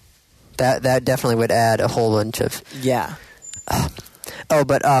 That definitely would add a whole bunch of... Yeah. Oh,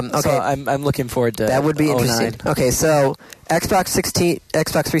 but, okay. So I'm looking forward to That would be 09. interesting. Okay, so Xbox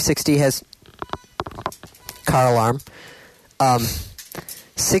 360 has car alarm.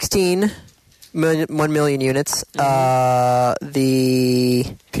 16 million, 1 million units. The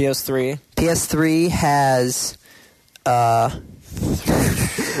PS3. PS3 has What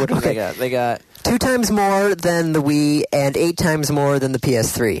do they got? They got 2 times more than the Wii and 8 times more than the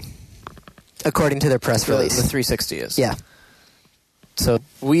PS3, according to their press the release. 360 is. Yeah. So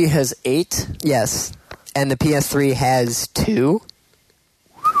Wii has 8. Yes. And the PS3 has 2.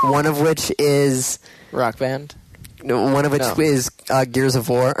 One of which is Rock Band. One of which No. is Gears of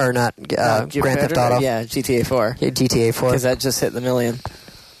War, or not, Grand Theft Auto. Yeah, GTA 4. Yeah, GTA 4. Because that just hit the million.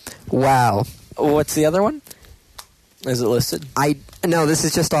 Wow. What's the other one? Is it listed? No, this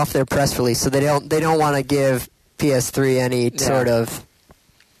is just off their press release, so they don't want to give PS3 any sort of...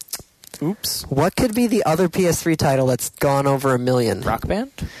 Oops. What could be the other PS3 title that's gone over 1 million? Rock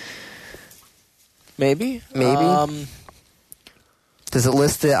Band? Maybe? Maybe? Does it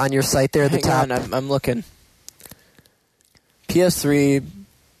list it on your site there at the top? Hang on, I'm looking. PS3,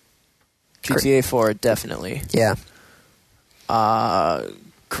 GTA 4, definitely. Yeah.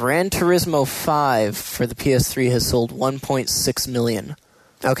 Gran Turismo 5 for the PS3 has sold 1.6 million.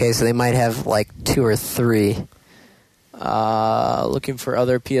 Okay, so they might have like 2 or 3. Looking for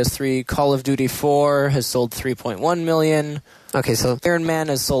other PS3. Call of Duty 4 has sold 3.1 million. Okay, so Iron Man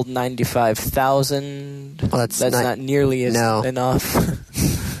has sold 95,000. Well, that's not nearly enough.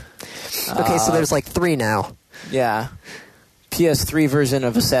 okay, so there's like 3 now. Yeah. PS3 version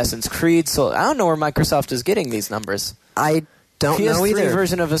of Assassin's Creed. So I don't know where Microsoft is getting these numbers. I don't know either. PS3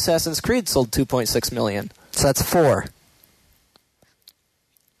 version of Assassin's Creed sold 2.6 million. So that's 4.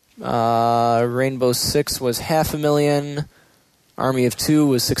 Rainbow Six was 500,000. Army of Two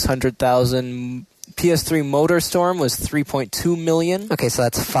was 600,000. PS3 MotorStorm was 3.2 million. Okay, so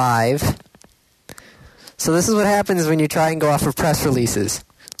that's 5. So this is what happens when you try and go off of press releases.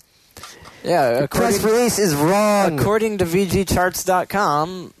 Yeah, Press release is wrong. According to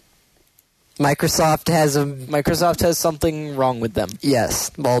VGCharts.com, Microsoft has something wrong with them. Yes,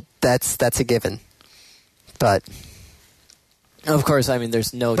 well, that's a given. But of course, I mean,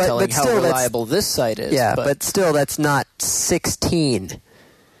 there's no telling how reliable this site is. Yeah, but still, that's not 16.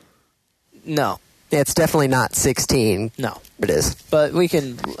 No. It's definitely not 16. No. It is. But we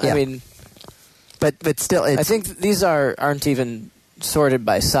can, yeah. I mean... But still, I think these aren't even sorted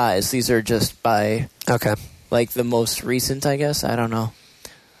by size. These are just by... Okay. Like the most recent, I guess. I don't know.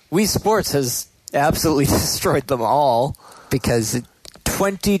 Wii Sports has absolutely destroyed them all. Because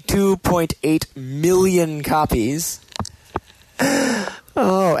 22.8 million copies.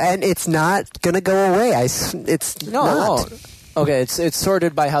 Oh, and it's not going to go away. It's no, not. It won't. Okay, it's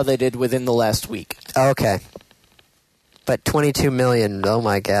sorted by how they did within the last week. Okay. But 22 million, oh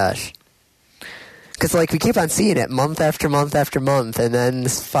my gosh. Because, like, we keep on seeing it month after month after month, and then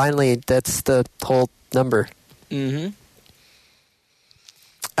finally that's the whole number. Mm-hmm.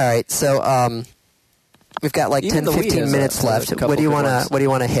 All right, so we've got like 10-15 minutes left. What do you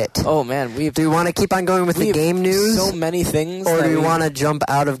want to hit? Oh man, do we want to keep on going with the game news? So many things. Or do we want to jump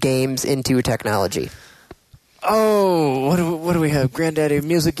out of games into technology? Oh, what do we have? Granddaddy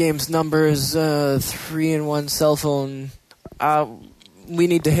Music Games numbers, 3-in-1 cell phone. We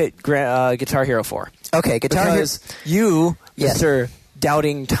need to hit Guitar Hero 4. Okay, Guitar Hero. Because you, yes. Mr.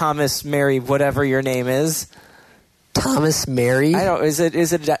 Doubting Thomas Mary, whatever your name is. Thomas Mary? I don't. Is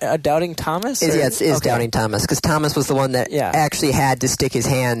it a Doubting Thomas? Yes, it is okay. Doubting Thomas, because Thomas was the one that actually had to stick his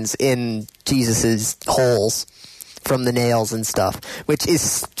hands in Jesus's holes from the nails and stuff, which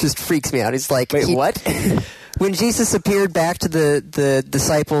is just freaks me out. It's like, wait, what? When Jesus appeared back to the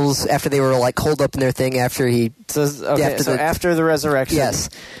disciples after they were like holed up in their thing after he... So after the resurrection. Yes.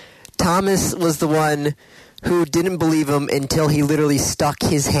 Thomas was the one who didn't believe him until he literally stuck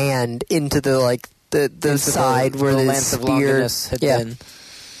his hand into the side where the lance of Longinus had been.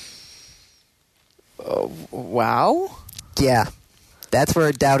 Wow. Yeah. That's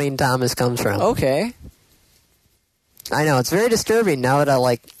where Doubting Thomas comes from. Okay. I know, it's very disturbing now that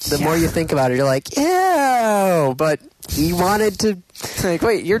the more you think about it, you're like, ew, but he wanted to... Like,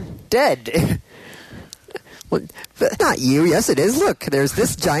 wait, you're dead. Well, not you, yes it is. Look, there's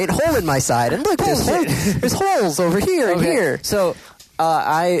this giant hole in my side, and look, there's holes over here and here. So,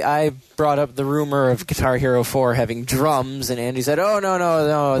 I brought up the rumor of Guitar Hero 4 having drums, and Andy said, oh,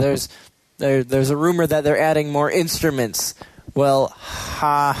 no, there's a rumor that they're adding more instruments. Well,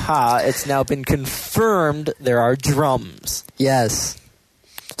 it's now been confirmed there are drums. Yes.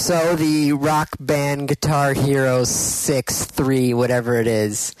 So the Rock Band Guitar Hero 6-3, whatever it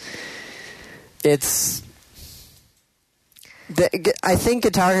is, I think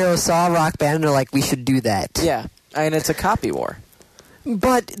Guitar Hero saw Rock Band and they're like, we should do that. Yeah, and it's a copy war.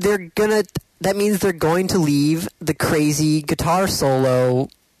 But that means they're going to leave the crazy guitar solo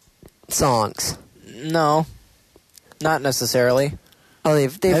songs. No. Not necessarily. Oh,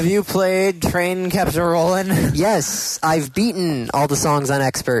 they've Have you played Train Kept A-Rollin'? Yes, I've beaten all the songs on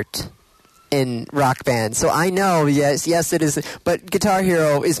Expert in Rock Band, so I know. Yes, it is. But Guitar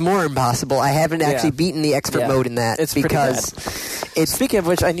Hero is more impossible. I haven't actually beaten the Expert mode in that. It's because it's. Speaking of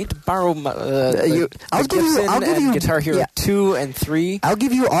which, I need to borrow my, I'll give you Guitar Hero 2 and 3. I'll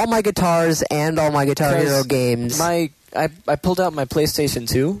give you all my guitars and all my Guitar Hero games. I pulled out my PlayStation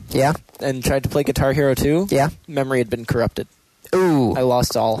 2. Yeah. And tried to play Guitar Hero 2. Yeah. Memory had been corrupted. Ooh. I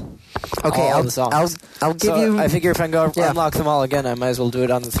lost all. Okay, all the songs. I'll give you... I figure if I can go unlock them all again, I might as well do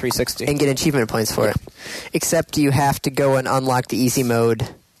it on the 360. And get achievement points for it. Except you have to go and unlock the easy mode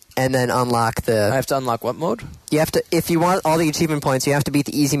and then unlock the... I have to unlock what mode? You have to... If you want all the achievement points, you have to beat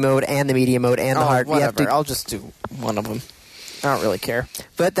the easy mode and the medium mode and the hard. Whatever. I'll just do one of them. I don't really care.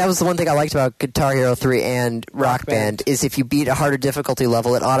 But that was the one thing I liked about Guitar Hero 3 and Rock Band is if you beat a harder difficulty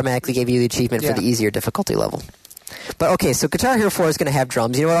level, it automatically gave you the achievement for the easier difficulty level. But okay, so Guitar Hero 4 is going to have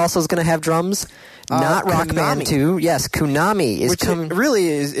drums. You know what else is going to have drums? Not Rock Band 2. Yes, Konami is coming. Really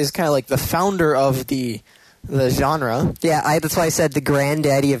is kind of like the founder of the genre. Yeah, that's why I said the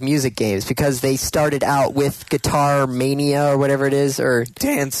granddaddy of music games, because they started out with Guitar Mania or whatever it is, or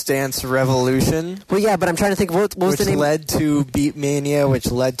Dance Dance Revolution. Well, yeah, but I'm trying to think what was the name? Which led to Beat Mania,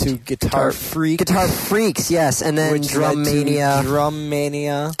 which led to Guitar Freak. Guitar Freaks, yes, and then which Drum led to Mania. Drum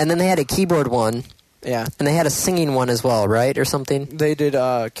Mania. And then they had a keyboard one. Yeah. And they had a singing one as well, right, or something? They did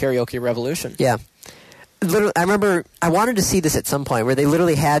Karaoke Revolution. Yeah. Literally, I remember I wanted to see this at some point where they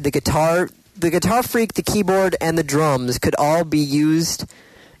literally had the Guitar Freak, the keyboard, and the drums could all be used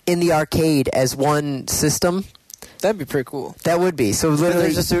in the arcade as one system. That'd be pretty cool. That would be. So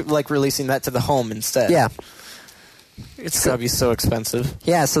literally, they're just like releasing that to the home instead. Yeah. It's going to be so expensive.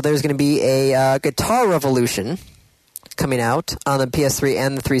 Yeah, so there's going to be a Guitar Revolution coming out on the PS3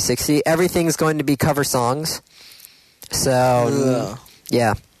 and the 360. Everything's going to be cover songs. So,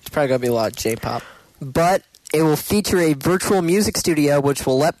 yeah. It's probably going to be a lot of J-pop. But it will feature a virtual music studio which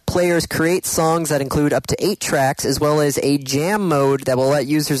will let players create songs that include up to 8 tracks, as well as a jam mode that will let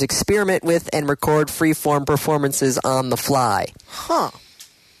users experiment with and record freeform performances on the fly. Huh.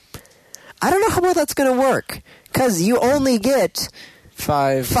 I don't know how well that's going to work, because you only get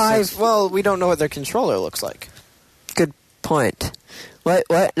five. Six. Well, we don't know what their controller looks like. Good point. What?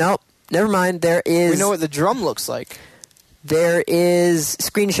 Nope. Never mind. We know what the drum looks like. There is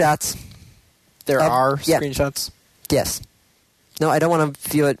screenshots. There are screenshots? Yes. No, I don't want to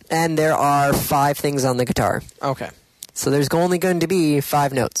view it. And there are 5 things on the guitar. Okay. So there's only going to be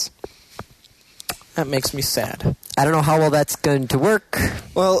 5 notes. That makes me sad. I don't know how well that's going to work.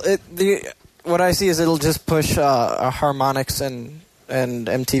 Well, what I see is it'll just push Harmonix and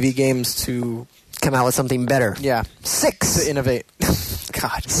MTV Games to come out with something better. Yeah. 6. To innovate.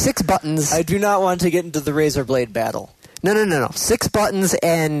 God. 6 buttons. I do not want to get into the Razor Blade battle. No. 6 buttons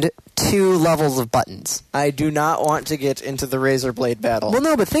and 2 levels of buttons. I do not want to get into the Razor Blade battle. Well,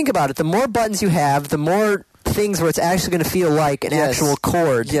 no, but think about it. The more buttons you have, the more things where it's actually going to feel like an actual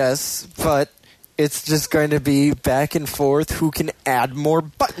chord. Yes, but it's just going to be back and forth who can add more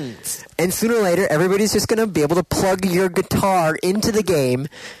buttons. And sooner or later, everybody's just going to be able to plug your guitar into the game,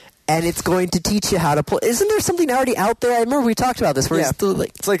 and it's going to teach you how to play. Isn't there something already out there? I remember we talked about this. Where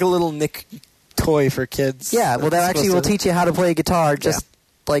it's like a little Nick toy for kids. Yeah, well, that actually will teach you how to play a guitar, just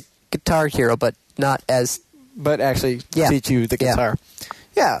like Guitar Hero, but not as... But actually teach you the guitar.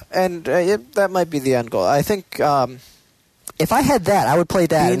 Yeah, and that might be the end goal. I think... if I had that, I would play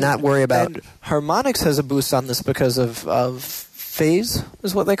that and not worry about... And Harmonix has a boost on this because of Phase,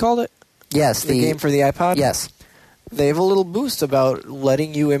 is what they called it? Yes. The game for the iPod? Yes. They have a little boost about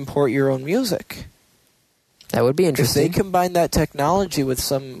letting you import your own music. That would be interesting. Because they combine that technology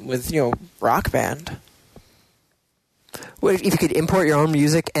with Rock Band. Well, if you could import your own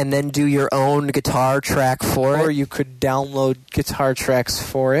music and then do your own guitar track for it. Or you could download guitar tracks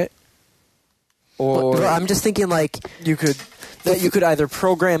for it. Or well, I'm just thinking like... You could either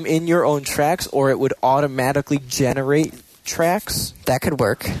program in your own tracks or it would automatically generate tracks. That could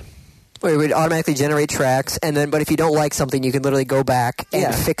work. Or it would automatically generate tracks, but if you don't like something, you can literally go back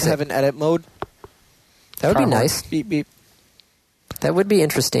and fix it. Have an edit mode. That would be nice. Beep, beep. That would be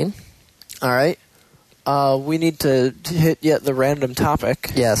interesting. All right. We need to hit yet the random topic.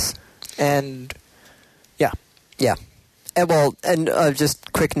 Yes. And, Yeah. And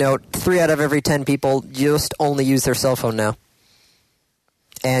just quick note, 3 out of every 10 people just only use their cell phone now.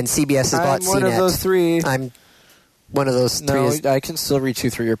 And CBS has bought CNET. I'm one of those 3. I'm one of those 3. No, I can still reach you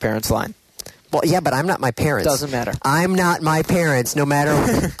through your parents' line. Well, yeah, but I'm not my parents. Doesn't matter. I'm not my parents, no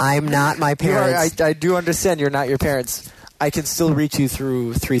matter... I'm not my parents. I do understand you're not your parents. I can still reach you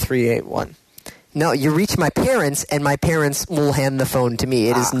through 3381. No, you reach my parents, and my parents will hand the phone to me.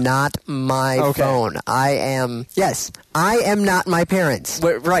 It is not my phone. I am not my parents.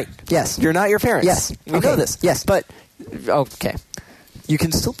 Right. Yes. You're not your parents. Yes. We know this. Yes. But, okay. You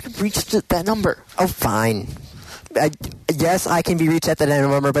can still be reached at that number. Oh, fine. Yes, I can be reached at that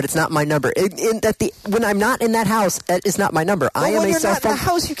number, but it's not my number. When I'm not in that house, that is not my number. Well, I am when a you're cell not phone. in the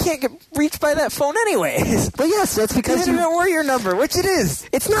house, you can't get reached by that phone anyways. Well, yes, that's because you don't know your number, which it is.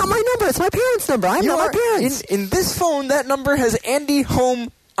 It's not my number. It's my parents' number. I'm not my parents. In this phone, that number has Andy Home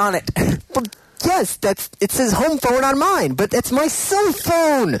on it. Well, yes, it says home phone on mine, but that's my cell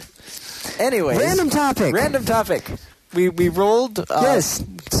phone. Anyways. Random topic. We rolled. Yes.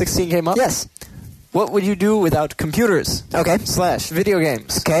 16 came up. Yes. What would you do without computers? Okay. / video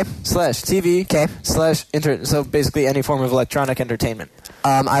games. Okay. / TV. Okay. / internet. So basically any form of electronic entertainment.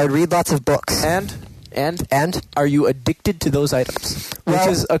 I would read lots of books. And? And are you addicted to those items? Well-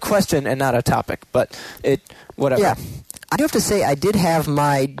 Which is a question and not a topic, but whatever. Yeah. I do have to say, I did have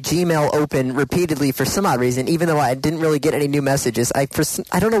my Gmail open repeatedly for some odd reason, even though I didn't really get any new messages. I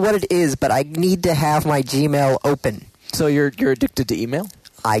don't know what it is, but I need to have my Gmail open. So you're addicted to email?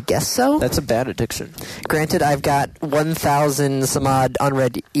 I guess so. That's a bad addiction. Granted, I've got 1,000 some odd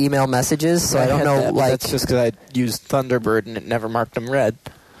unread email messages, so I don't had know, that, but that's just because I used Thunderbird and it never marked them red.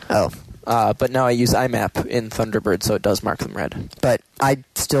 Oh. But now I use IMAP in Thunderbird, so it does mark them red. But I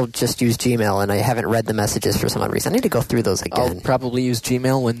still just use Gmail, and I haven't read the messages for some odd reason. I need to go through those again. I'll probably use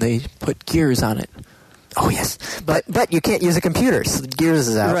Gmail when they put Gears on it. Oh, yes. But you can't use a computer, so Gears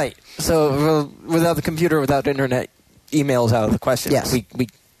is out. Right. So without the computer, without internet, email is out of the question. Yes. We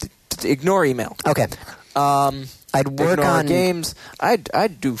ignore email. Okay. I'd work Ignore on... games.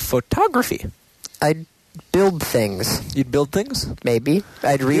 I'd do photography. I'd build things, You'd build things? maybe.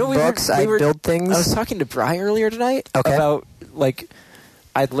 I'd read books. I'd build things. I was talking to Bri earlier tonight Okay. about,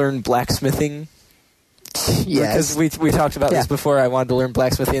 I'd learn blacksmithing. Yes. Because we talked about Yeah. this before. I wanted to learn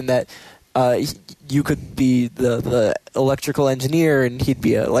blacksmithing, that you could be the electrical engineer and he'd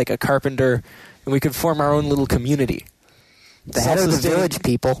be a carpenter, and we could form our own little community. The head of the Self-sustaining- village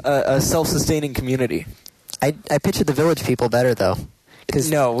people. A self-sustaining community. I pictured the village people better, though. 'Cause-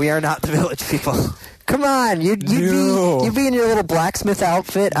 No, we are not the village people. Come on, you'd No. be in your little blacksmith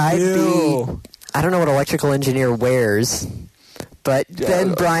outfit. I'd No. be... I don't know what electrical engineer wears, but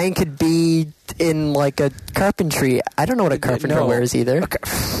then Brian could be in, a carpentry. I don't know what a carpenter No. wears either.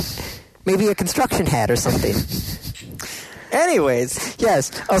 Maybe a construction hat or something. Anyways,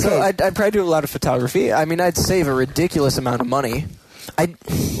 Yes. Okay. so I'd probably do a lot of photography. I mean, I'd save a ridiculous amount of money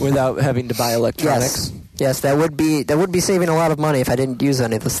without having to buy electronics. Yes, that would be saving a lot of money if I didn't use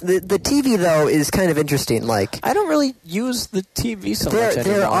any of this. The TV though is kind of interesting. I don't really use the TV so much anymore.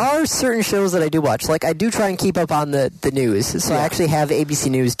 There are certain shows that I do watch. I do try and keep up on the news. So I Yeah. actually have ABC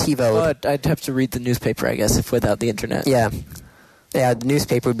News TiVo. But I'd have to read the newspaper, I guess, if without the internet. Yeah. Yeah, the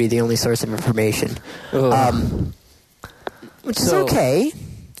newspaper would be the only source of information. Ugh. Which is So- okay.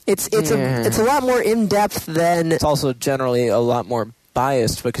 It's a lot more in depth than It's also generally a lot more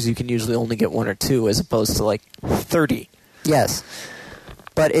biased because you can usually only get one or two as opposed to 30. yes.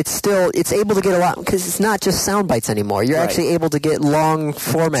 But it's able to get a lot because it's not just sound bites anymore. You're Right. actually able to get long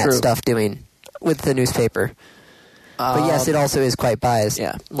format True. stuff doing with the newspaper. But yes, it also is quite biased.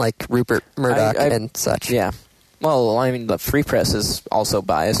 Yeah. Like Rupert Murdoch I- and such. Yeah. Well, I mean, the free press is also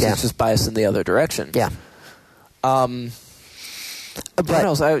biased. Yeah. It's just biased in the other direction. Yeah. What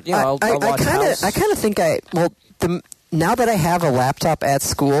else? I'll watch House. I kind of think now that I have a laptop at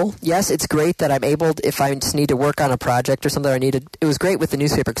school, yes, it's great that I'm able, if I just need to work on a project or something, it was great with the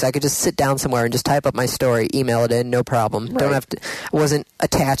newspaper because I could just sit down somewhere and just type up my story, email it in, no problem. Right. Don't have to, I wasn't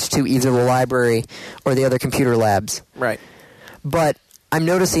attached to either the library or the other computer labs. Right. But I'm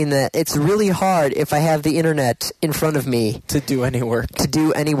noticing that it's really hard if I have the internet in front of me To do any work. to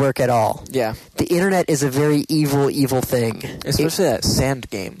do any work at all. Yeah. The internet is a very evil, evil thing. Especially that sand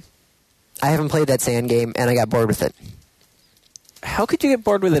game. I haven't played that sand game, and I got bored with it. How could you get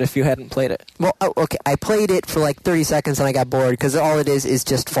bored with it if you hadn't played it? Well, okay, I played it for 30 seconds and I got bored because all it is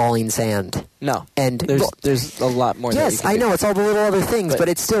just falling sand. No. And There's a lot more. yes, that you I can know do. it's all the little other things, But- but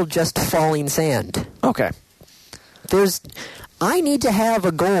it's still just falling sand. Okay. I need to have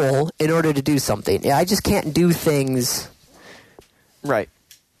a goal in order to do something. I just can't do things. Right.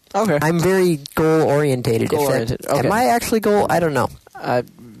 Okay. I'm very goal orientated. Goal-oriented, okay. Am I actually goal? I don't know.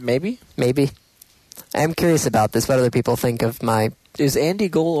 Maybe. Maybe. I'm curious about this. What other people think of my. Is Andy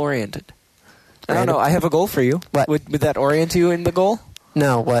goal oriented? I don't Random. know. I have a goal for you. What? Would that orient you in the goal?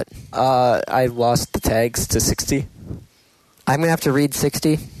 No, what? I lost the tags to 60, I'm going to have to read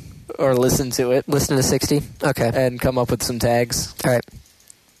 60, or listen to it, listen to 60. Okay. and come up with some tags. All right.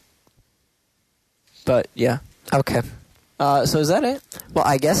 But yeah. Okay. So is that it? Well,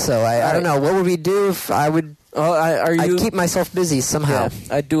 I guess so. I don't know. What would we do if I would... Oh, I'd keep myself busy somehow.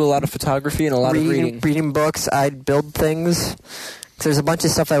 Yeah, I'd do a lot of photography and a lot of reading. Reading books. I'd build things. There's a bunch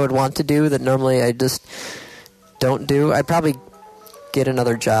of stuff I would want to do that normally I just don't do. I'd probably get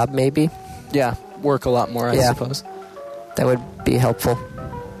another job, maybe. Yeah, work a lot more, I Yeah. suppose. That would be helpful.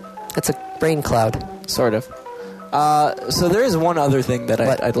 It's a brain cloud. Sort of. So there is one other thing that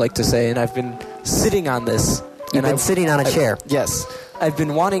What? I'd like to say, and I've been sitting on this. You've been sitting on a chair. Yes. I've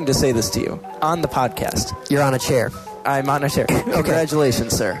been wanting to say this to you on the podcast. You're on a chair. I'm on a chair.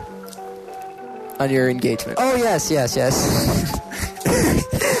 Congratulations, sir, on your engagement. Oh, yes. You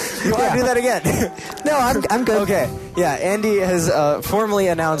want to do that again? No, I'm good. Okay. Yeah, Andy has formally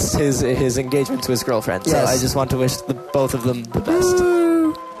announced his engagement to his girlfriend. So Yes. I just want to wish both of them the best.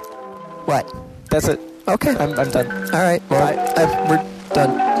 What? That's it. Okay. I'm done. All right. Well, we're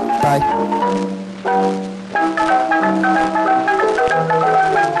done. Bye.